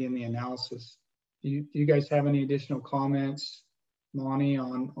 and begin the analysis. Do you guys have any additional comments, Monty,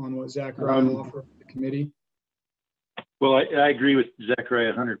 on what Zachariah offered the committee? Well, I agree with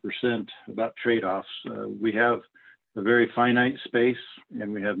Zachariah 100% about trade-offs. We have a very finite space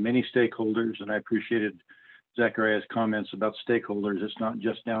and we have many stakeholders, and I appreciated Zachariah's comments about stakeholders. It's not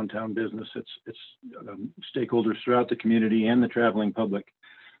just downtown business, it's stakeholders throughout the community and the traveling public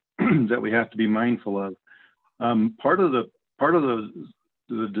that we have to be mindful of. Part of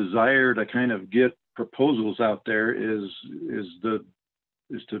the desire to kind of get proposals out there is to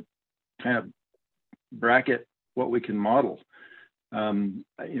kind of bracket what we can model. You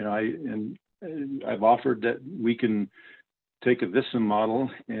know, I've offered that we can take a VISM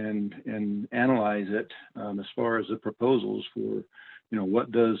model and analyze it as far as the proposals for, you know,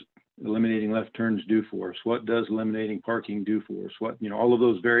 what does eliminating left turns do for us? What does eliminating parking do for us? What, you know, all of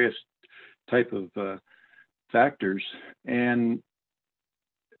those various type of factors, and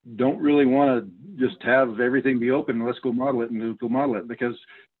don't really want to just have everything be open. Let's go model it and go model it, because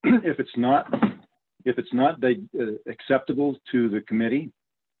if it's not acceptable to the committee,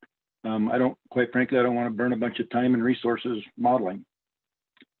 quite frankly, I don't want to burn a bunch of time and resources modeling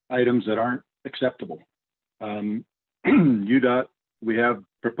items that aren't acceptable. UDOT, we have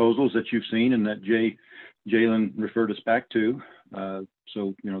proposals that you've seen and that Jalen referred us back to.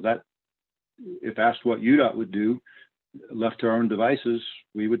 So, you know, that if asked what UDOT would do, left to our own devices,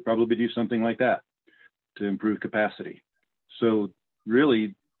 we would probably do something like that to improve capacity. So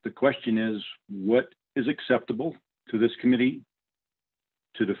really, the question is, what is acceptable to this committee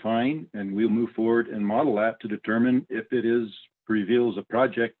to define, and we'll move forward and model that to determine if it reveals a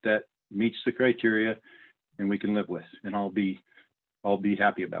project that meets the criteria and we can live with, and I'll be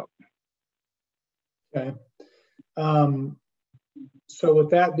happy about. Okay. So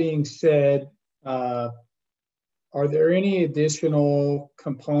with that being said, are there any additional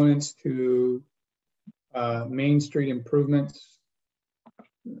components to Main Street improvements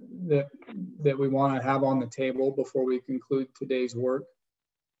that we want to have on the table before we conclude today's work?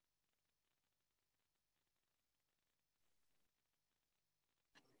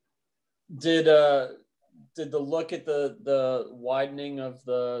 Did the look at the widening of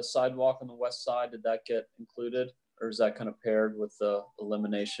the sidewalk on the west side, did that get included, or is that kind of paired with the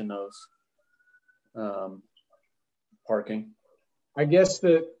elimination of parking? I guess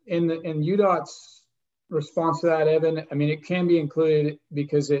that in UDOT's response to that, Evan, I mean, it can be included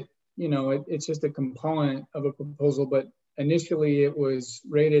because it's just a component of a proposal, but initially it was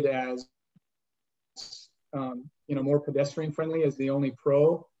rated as more pedestrian friendly as the only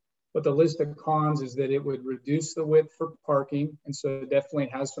pro. But the list of cons is that it would reduce the width for parking, and so it definitely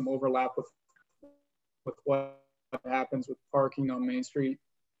has some overlap with what happens with parking on Main Street.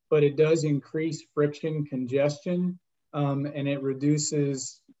 But it does increase friction congestion, and it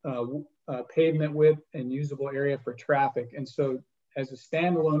reduces pavement width and usable area for traffic. And so as a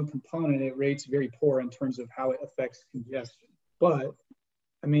standalone component, it rates very poor in terms of how it affects congestion. But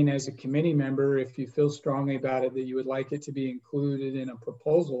I mean, as a committee member, if you feel strongly about it, that you would like it to be included in a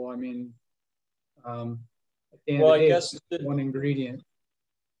proposal, I mean, at the end of the day, it's one ingredient.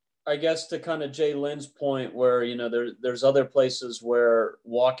 I guess to kind of Jay Lynn's point, where, you know, there's other places where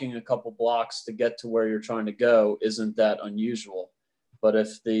walking a couple blocks to get to where you're trying to go isn't that unusual. But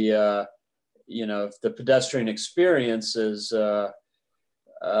if the, if the pedestrian experience is,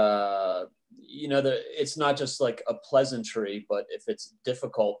 it's not just like a pleasantry, but if it's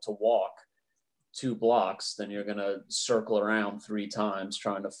difficult to walk 2 blocks, then you're going to circle around 3 times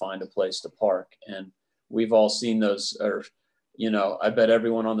trying to find a place to park. And we've all seen those, or, I bet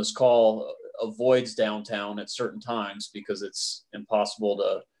everyone on this call avoids downtown at certain times because it's impossible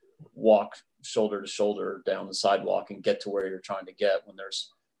to walk shoulder to shoulder down the sidewalk and get to where you're trying to get when there's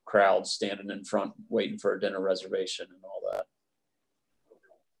crowds standing in front waiting for a dinner reservation and all that.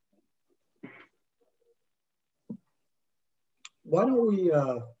 Why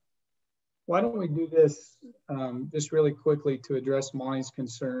don't we do this just really quickly to address Monty's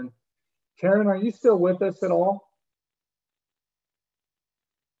concern? Karen, are you still with us at all?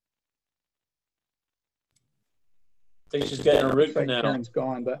 I think she's getting a root now. Karen's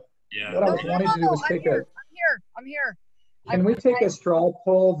gone, but yeah. What I was wanting to do was I'm here. Can we take a straw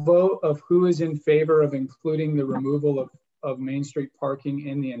poll vote of who is in favor of including the removal of Main Street parking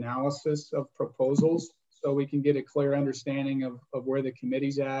in the analysis of proposals, so we can get a clear understanding of where the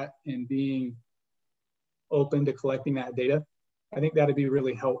committee's at and being open to collecting that data? I think that'd be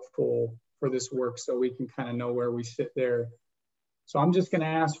really helpful for this work so we can kind of know where we sit there. So I'm just going to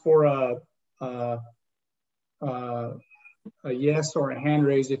ask for a yes or a hand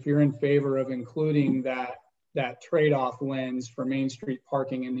raise if you're in favor of including that trade-off lens for Main Street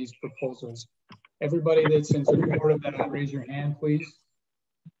parking in these proposals. Everybody that's in support of that, raise your hand, please.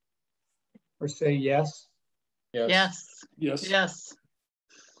 Or say yes. Yes. Yes. Yes.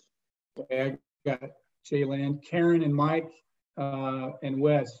 Okay, I got Jaylan, Karen, and Mike, and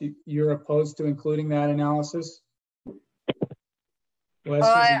Wes. You're opposed to including that analysis? Wes is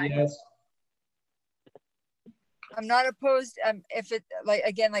a yes. I'm not opposed. If it, like,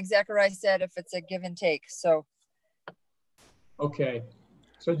 again, like Zachariah said, if it's a give and take, so. Okay,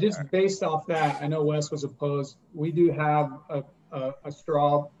 so just based off that, I know Wes was opposed. We do have a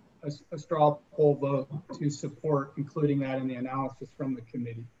straw poll vote to support including that in the analysis from the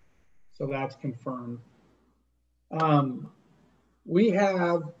committee. So that's confirmed. We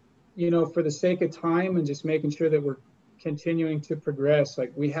have, you know, for the sake of time and just making sure that we're continuing to progress,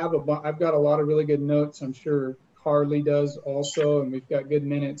 like we have I've got a lot of really good notes. I'm sure Carly does also, and we've got good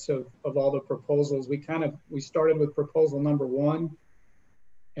minutes of all the proposals. We started with proposal number 1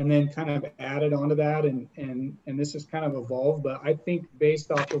 and then kind of added onto that, and this has kind of evolved. But I think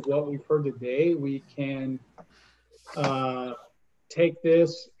based off of what we've heard today, we can take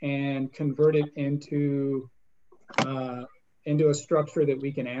this and convert it into a structure that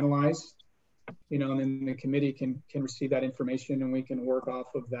we can analyze, you know, and then the committee can receive that information and we can work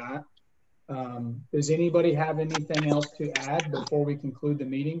off of that. Does anybody have anything else to add before we conclude the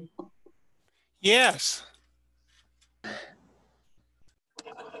meeting? Yes.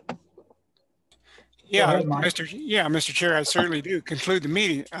 Yeah, ahead, Mr. Chair, I certainly do. Conclude the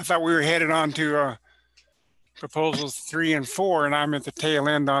meeting. I thought we were headed on to proposals 3 and 4, and I'm at the tail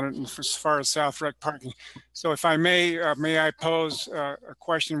end on it as far as South Rec parking. So if I may I pose a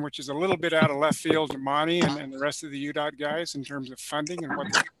question which is a little bit out of left field to Monty and the rest of the UDOT guys in terms of funding and what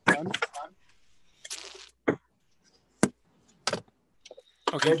they've done?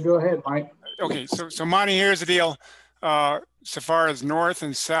 Okay. Go ahead, Mike. Okay, so Monty, here's the deal. So far as North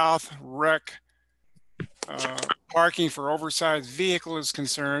and South Rec parking for oversized vehicle is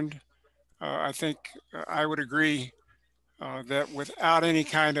concerned, I think I would agree that without any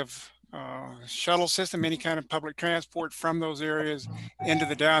kind of shuttle system, any kind of public transport from those areas into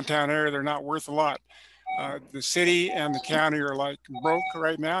the downtown area, they're not worth a lot. The city and the county are like broke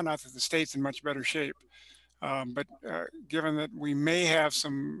right now, not that the state's in much better shape. But given that we may have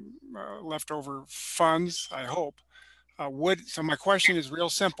some leftover funds, I hope, so my question is real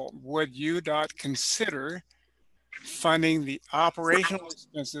simple. Would UDOT consider funding the operational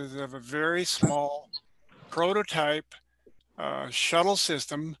expenses of a very small prototype shuttle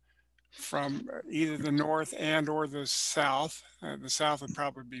system from either the north and or the south? The south would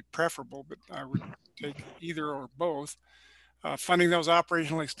probably be preferable, but I would take either or both. Funding those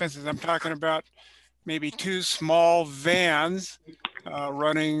operational expenses, I'm talking about maybe 2 small vans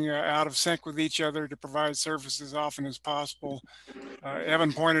running out of sync with each other to provide services as often as possible.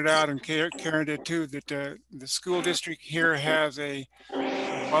 Evan pointed out, and Karen did too, that the school district here has a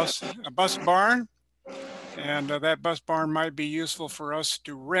bus barn, and that bus barn might be useful for us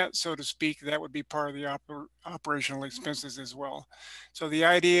to rent, so to speak. That would be part of the operational expenses as well. So the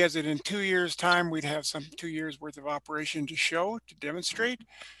idea is that in 2 years' time, we'd have some 2 years worth of operation to show, to demonstrate.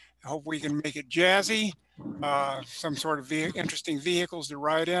 I hope we can make it jazzy, some sort of interesting vehicles to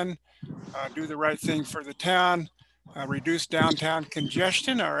ride in, do the right thing for the town, reduce downtown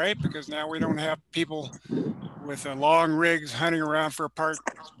congestion, all right, because now we don't have people with long rigs hunting around for a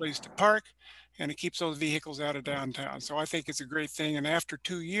place to park, and it keeps those vehicles out of downtown. So I think it's a great thing. And after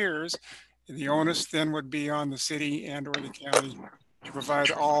 2 years, the onus then would be on the city and or the county to provide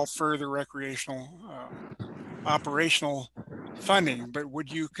all further recreational operational funding. But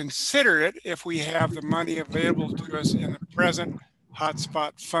would you consider it if we have the money available to us in the present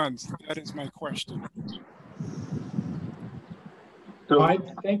hotspot funds? That is my question.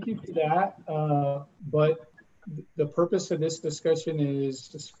 Thank you for that. But the purpose of this discussion is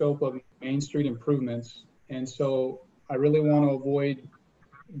the scope of Main Street improvements. And so I really want to avoid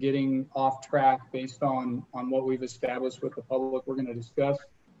getting off track based on what we've established with the public we're going to discuss.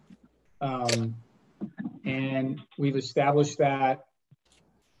 And we've established that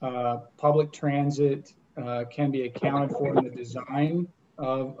public transit can be accounted for in the design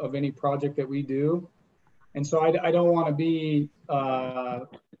of any project that we do. And so I don't want to be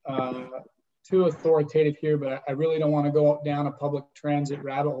too authoritative here, but I really don't want to go down a public transit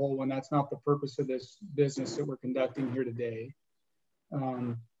rabbit hole when that's not the purpose of this business that we're conducting here today.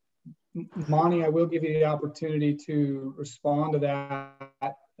 Monty, I will give you the opportunity to respond to that,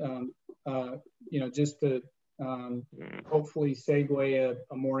 just to hopefully segue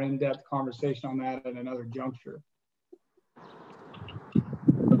a more in-depth conversation on that at another juncture.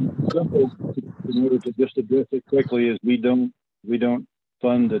 In order to just address it quickly, is we don't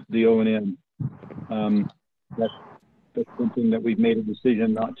fund the O&M. That's something that we've made a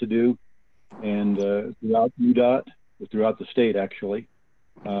decision not to do, and throughout UDOT, throughout the state actually.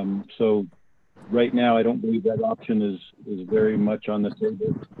 So right now, I don't believe that option is very much on the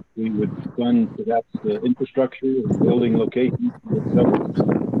table. We would fund perhaps the infrastructure and building locations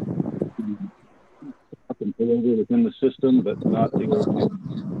up and pull over within the system, but not the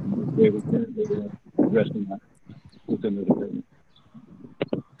way we're currently addressing that within the department.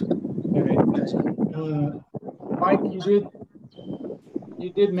 Okay. Mike, you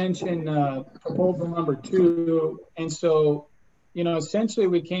did mention proposal number 2, and so essentially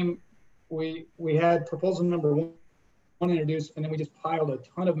we had proposal number 1 introduced, and then we just piled a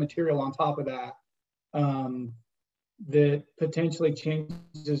ton of material on top of that that potentially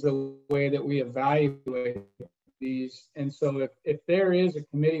changes the way that we evaluate these. And so if there is a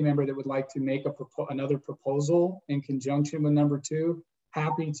committee member that would like to make another proposal in conjunction with number 2,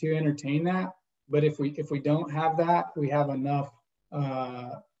 happy to entertain that. But if we don't have that, we have enough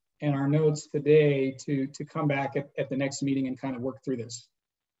in our notes today to come back at the next meeting and kind of work through this.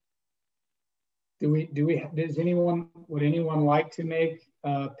 Would anyone like to make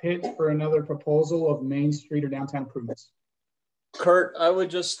a pitch for another proposal of Main Street or downtown improvements? Kurt, I would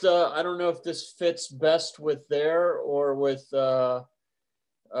just, I don't know if this fits best with there or with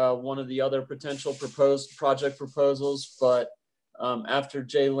one of the other potential proposed project proposals, but after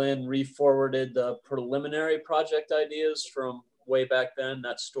Jaylyn re-forwarded the preliminary project ideas from way back then,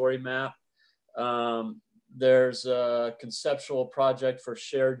 that story map, there's a conceptual project for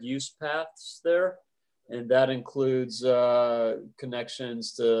shared use paths there, and that includes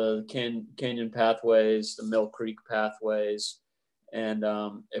connections to canyon pathways, the Mill Creek pathways, and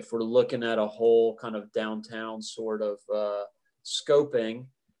if we're looking at a whole kind of downtown sort of scoping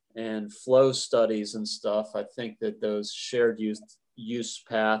and flow studies and stuff, I think that those shared use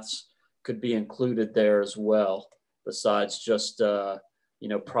paths could be included there as well, besides just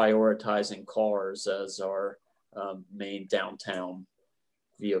prioritizing cars as our main downtown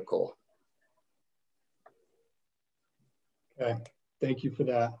vehicle. Okay, thank you for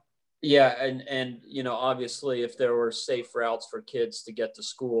that. Yeah, and obviously if there were safe routes for kids to get to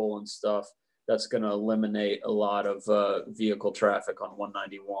school and stuff, that's going to eliminate a lot of vehicle traffic on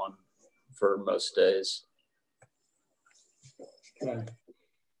 191 for most days. Okay.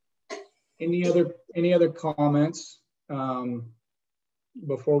 Any other comments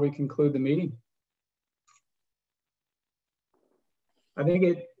before we conclude the meeting? I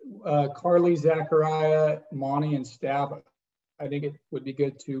think Carly, Zachariah, Monty, and Stab, I think it would be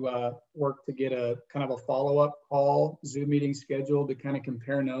good to work to get a kind of a follow-up call, Zoom meeting scheduled to kind of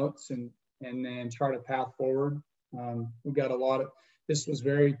compare notes and then chart a path forward. We've got this was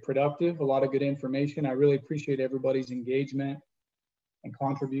very productive, a lot of good information. I really appreciate everybody's engagement and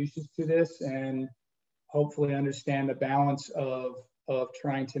contributions to this, and hopefully understand the balance of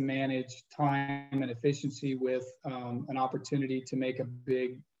trying to manage time and efficiency with an opportunity to make a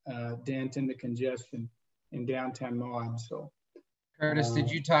big dent in the congestion in downtown Moab. So, Curtis, did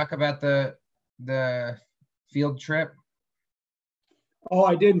you talk about the field trip? Oh,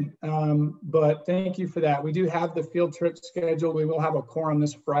 I didn't, but thank you for that. We do have the field trip scheduled. We will have a quorum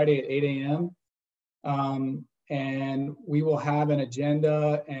this Friday at 8 a.m. And we will have an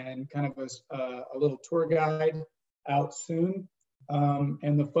agenda and kind of a little tour guide out soon.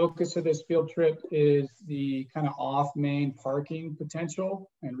 And the focus of this field trip is the kind of off-main parking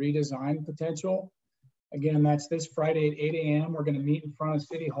potential and redesign potential. Again, that's this Friday at 8 a.m. We're going to meet in front of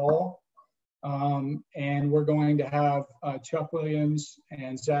City Hall. And we're going to have Chuck Williams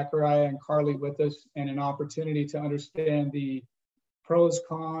and Zachariah and Carly with us, and an opportunity to understand the pros,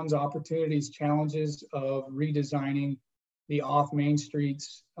 cons, opportunities, challenges of redesigning the off main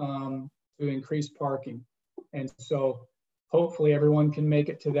streets to increase parking. And so hopefully everyone can make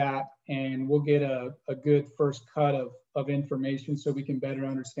it to that, and we'll get a good first cut of information so we can better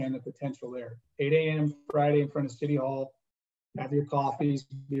understand the potential there. 8 a.m. Friday in front of City Hall. Have your coffees,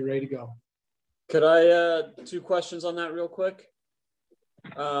 be ready to go. Could I, 2 questions on that real quick?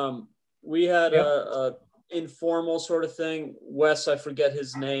 We had a informal sort of thing. Wes, I forget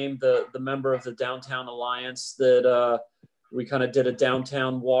his name, the member of the Downtown Alliance that we kind of did a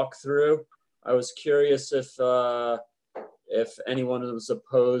downtown walkthrough. I was curious if anyone was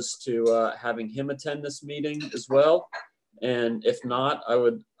opposed to having him attend this meeting as well. And if not, I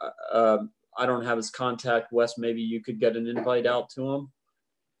would, I don't have his contact. Wes, maybe you could get an invite out to him.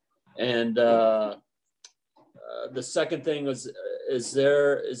 And the second thing was, is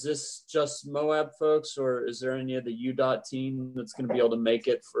this just Moab folks, or is there any of the UDOT team that's going to be able to make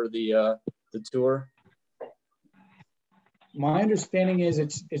it for the tour? My understanding is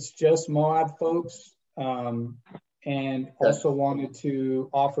it's just Moab folks, and also wanted to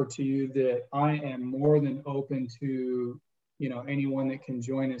offer to you that I am more than open to, you know, anyone that can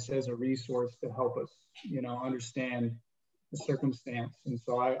join us as a resource to help us, you know, understand the circumstance. And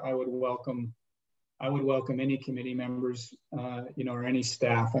so I would welcome any committee members, you know, or any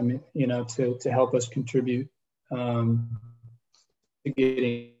staff, I mean, you know, to help us contribute to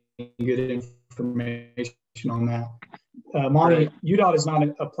getting good information on that. Monty, UDOT is not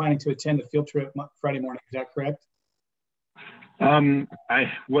planning to attend the field trip Friday morning. Is that correct?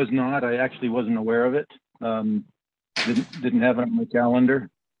 I was not. I actually wasn't aware of it. Didn't have it on my calendar,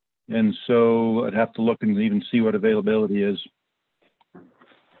 and so I'd have to look and even see what availability is.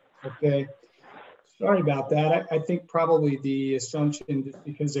 Okay. Sorry about that. I think probably the assumption, just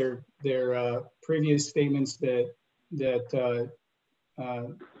because their previous statements that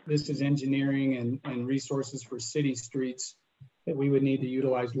this is engineering and resources for city streets, that we would need to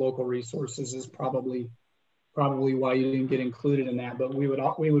utilize local resources, is probably why you didn't get included in that. But we would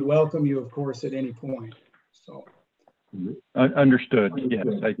welcome you, of course, at any point. So understood. Yes,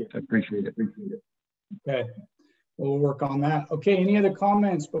 I appreciate it. Okay, we'll work on that. Okay, any other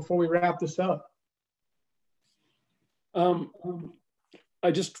comments before we wrap this up? I'm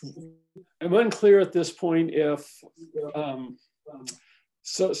unclear at this point if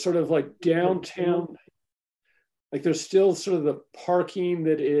so sort of like downtown, like there's still sort of the parking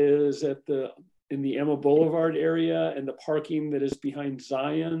that is in the Emma Boulevard area, and the parking that is behind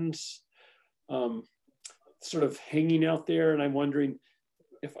Zion's sort of hanging out there. And I'm wondering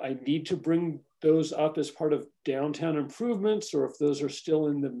if I need to bring those up as part of downtown improvements, or if those are still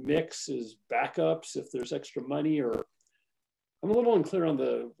in the mix as backups, if there's extra money. Or I'm a little unclear on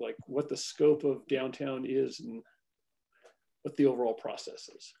what the scope of downtown is and what the overall process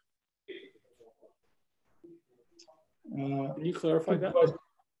is. Can you clarify that?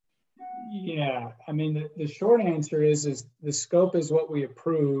 Yeah, I mean, the short answer is the scope is what we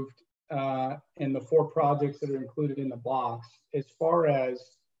approved in the 4 projects that are included in the box. As far as,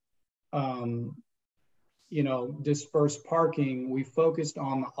 you know, dispersed parking, we focused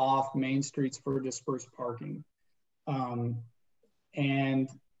on the off main streets for dispersed parking. And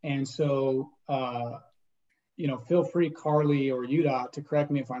so, you know, feel free, Carly or UDOT, to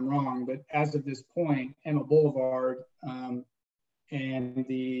correct me if I'm wrong, but as of this point, Emma Boulevard and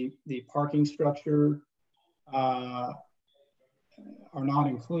the parking structure are not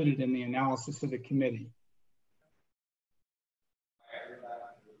included in the analysis of the committee.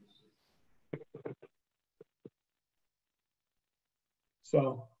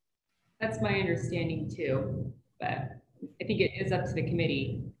 So that's my understanding too, but I think it is up to the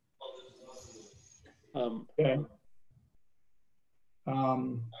committee. Okay.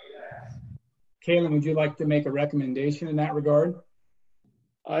 Kaylin, would you like to make a recommendation in that regard?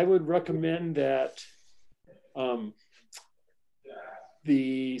 I would recommend that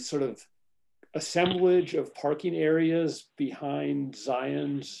the sort of assemblage of parking areas behind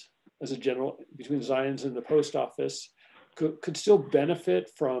Zion's, as a general, between Zion's and the post office, could still benefit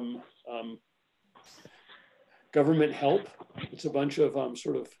from government help. It's a bunch of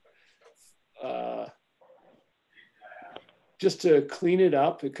sort of just to clean it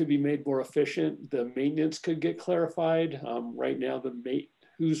up. It could be made more efficient. The maintenance could get clarified. Right now,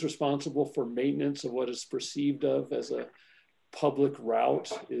 who's responsible for maintenance of what is perceived of as a public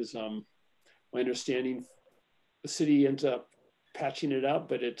route is, my understanding, the city ends up patching it up,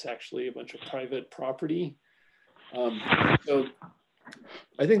 but it's actually a bunch of private property. So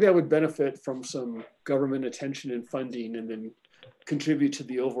I think that would benefit from some government attention and funding, and then contribute to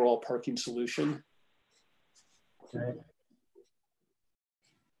the overall parking solution. Okay.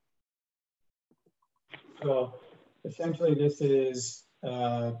 So essentially this is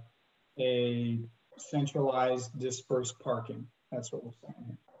a centralized dispersed parking. That's what we're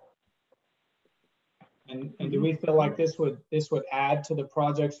saying. And do we feel like this would add to the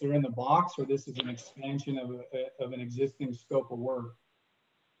projects that are in the box, or this is an expansion of an existing scope of work?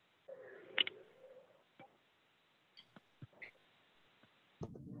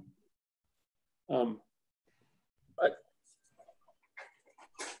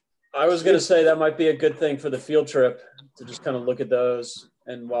 I was going to say that might be a good thing for the field trip, to just kind of look at those.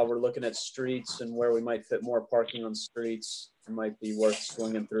 And while we're looking at streets and where we might fit more parking on streets, it might be worth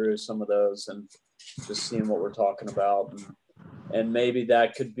swinging through some of those and just seeing what we're talking about. And maybe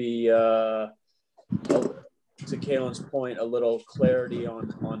that could be, to Kaylin's point, a little clarity on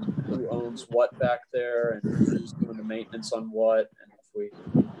who owns what back there and who's doing the maintenance on what. And if we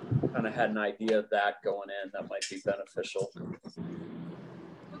kind of had an idea of that going in, that might be beneficial.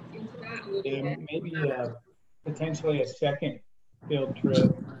 Yeah, maybe potentially a second field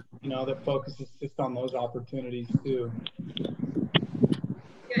trip, you know, that focuses just on those opportunities too.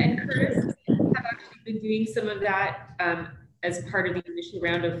 Yeah, and Curtis have actually been doing some of that as part of the initial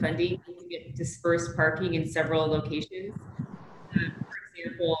round of funding, looking at dispersed parking in several locations. For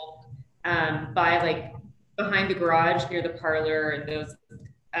example, by like behind the garage near the parlor and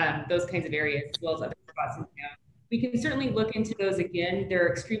those kinds of areas, as well as other spots in town. We can certainly look into those again. They're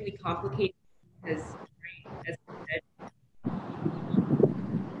extremely complicated because, as I said,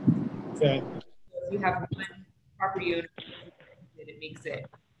 okay. if you have one property owner, it makes it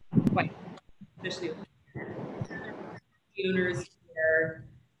quite, especially with the owners where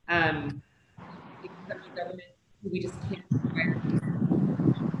the government, we just can't require.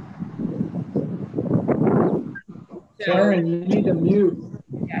 So, Karen, you need to mute.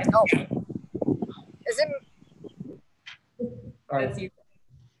 Yeah, no. Is it? That's you.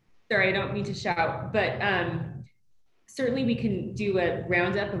 Sorry, I don't mean to shout, but certainly we can do a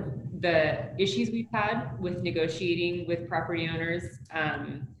roundup of the issues we've had with negotiating with property owners,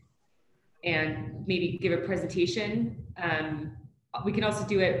 and maybe give a presentation. We can also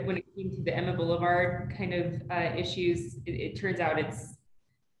do it when it came to the Emma Boulevard kind of issues. It turns out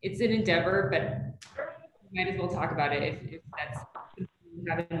it's an endeavor, but we might as well talk about it if that's something you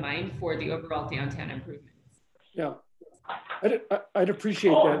have in mind for the overall downtown improvements. Yeah, I'd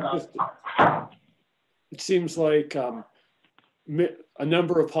appreciate that. It seems like a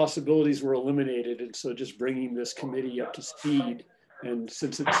number of possibilities were eliminated, and so just bringing this committee up to speed, and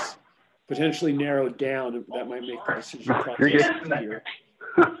since it's potentially narrowed down, that might make the decision process easier.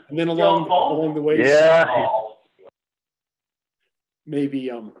 And then along the way, Yeah.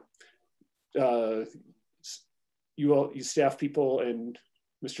 maybe you staff people and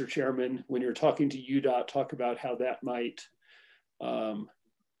Mr. Chairman, when you're talking to UDOT, talk about how that might,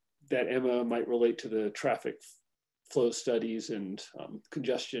 that Emma might relate to the traffic flow studies and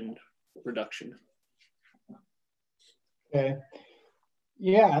congestion reduction. Okay.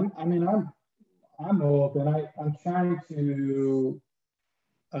 Yeah, I mean, I'm open. I'm trying to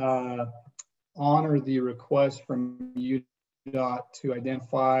honor the request from UDOT to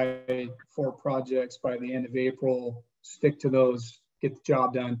identify 4 projects by the end of April, stick to those, get the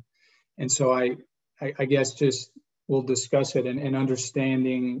job done. And so I guess just we'll discuss it and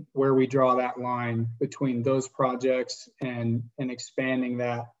understanding where we draw that line between those projects and expanding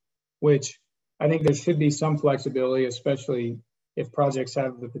that, which I think there should be some flexibility, especially if projects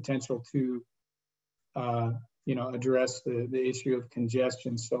have the potential to, you know, address the issue of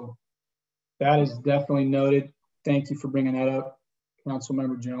congestion. So that is definitely noted. Thank you for bringing that up,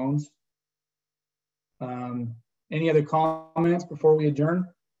 Councilmember Jones. Any other comments before we adjourn?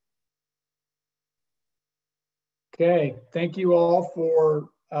 Okay, thank you all for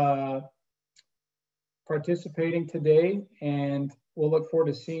participating today, and we'll look forward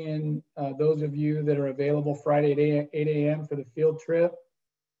to seeing those of you that are available Friday at 8 a.m. for the field trip,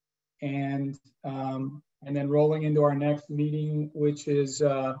 and then rolling into our next meeting, which is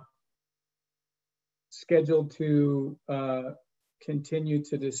scheduled to continue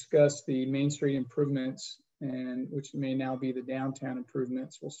to discuss the Main Street improvements, and which may now be the downtown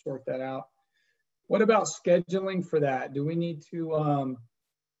improvements. We'll sort that out. What about scheduling for that? Do we need to,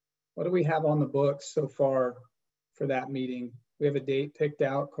 what do we have on the books so far for that meeting? We have a date picked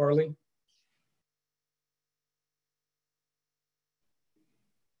out, Carly?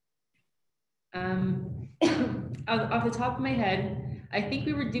 Off the top of my head, I think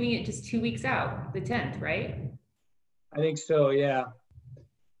we were doing it just 2 weeks out, the 10th, right? I think so, yeah.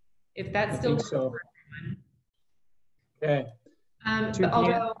 If that's still so. Okay. But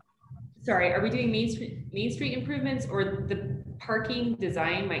although, sorry, are we doing Main Street improvements, or the parking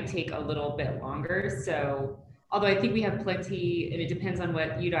design might take a little bit longer? So, although I think we have plenty, and it depends on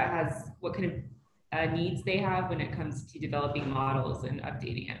what UDOT has, what kind of needs they have when it comes to developing models and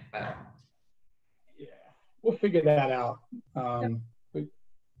updating it. But yeah, we'll figure that out.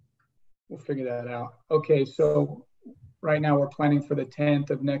 We'll figure that out. Okay, so right now we're planning for the 10th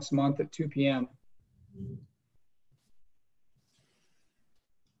of next month at 2 p.m.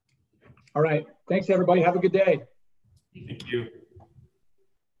 All right. Thanks, everybody. Have a good day. Thank you.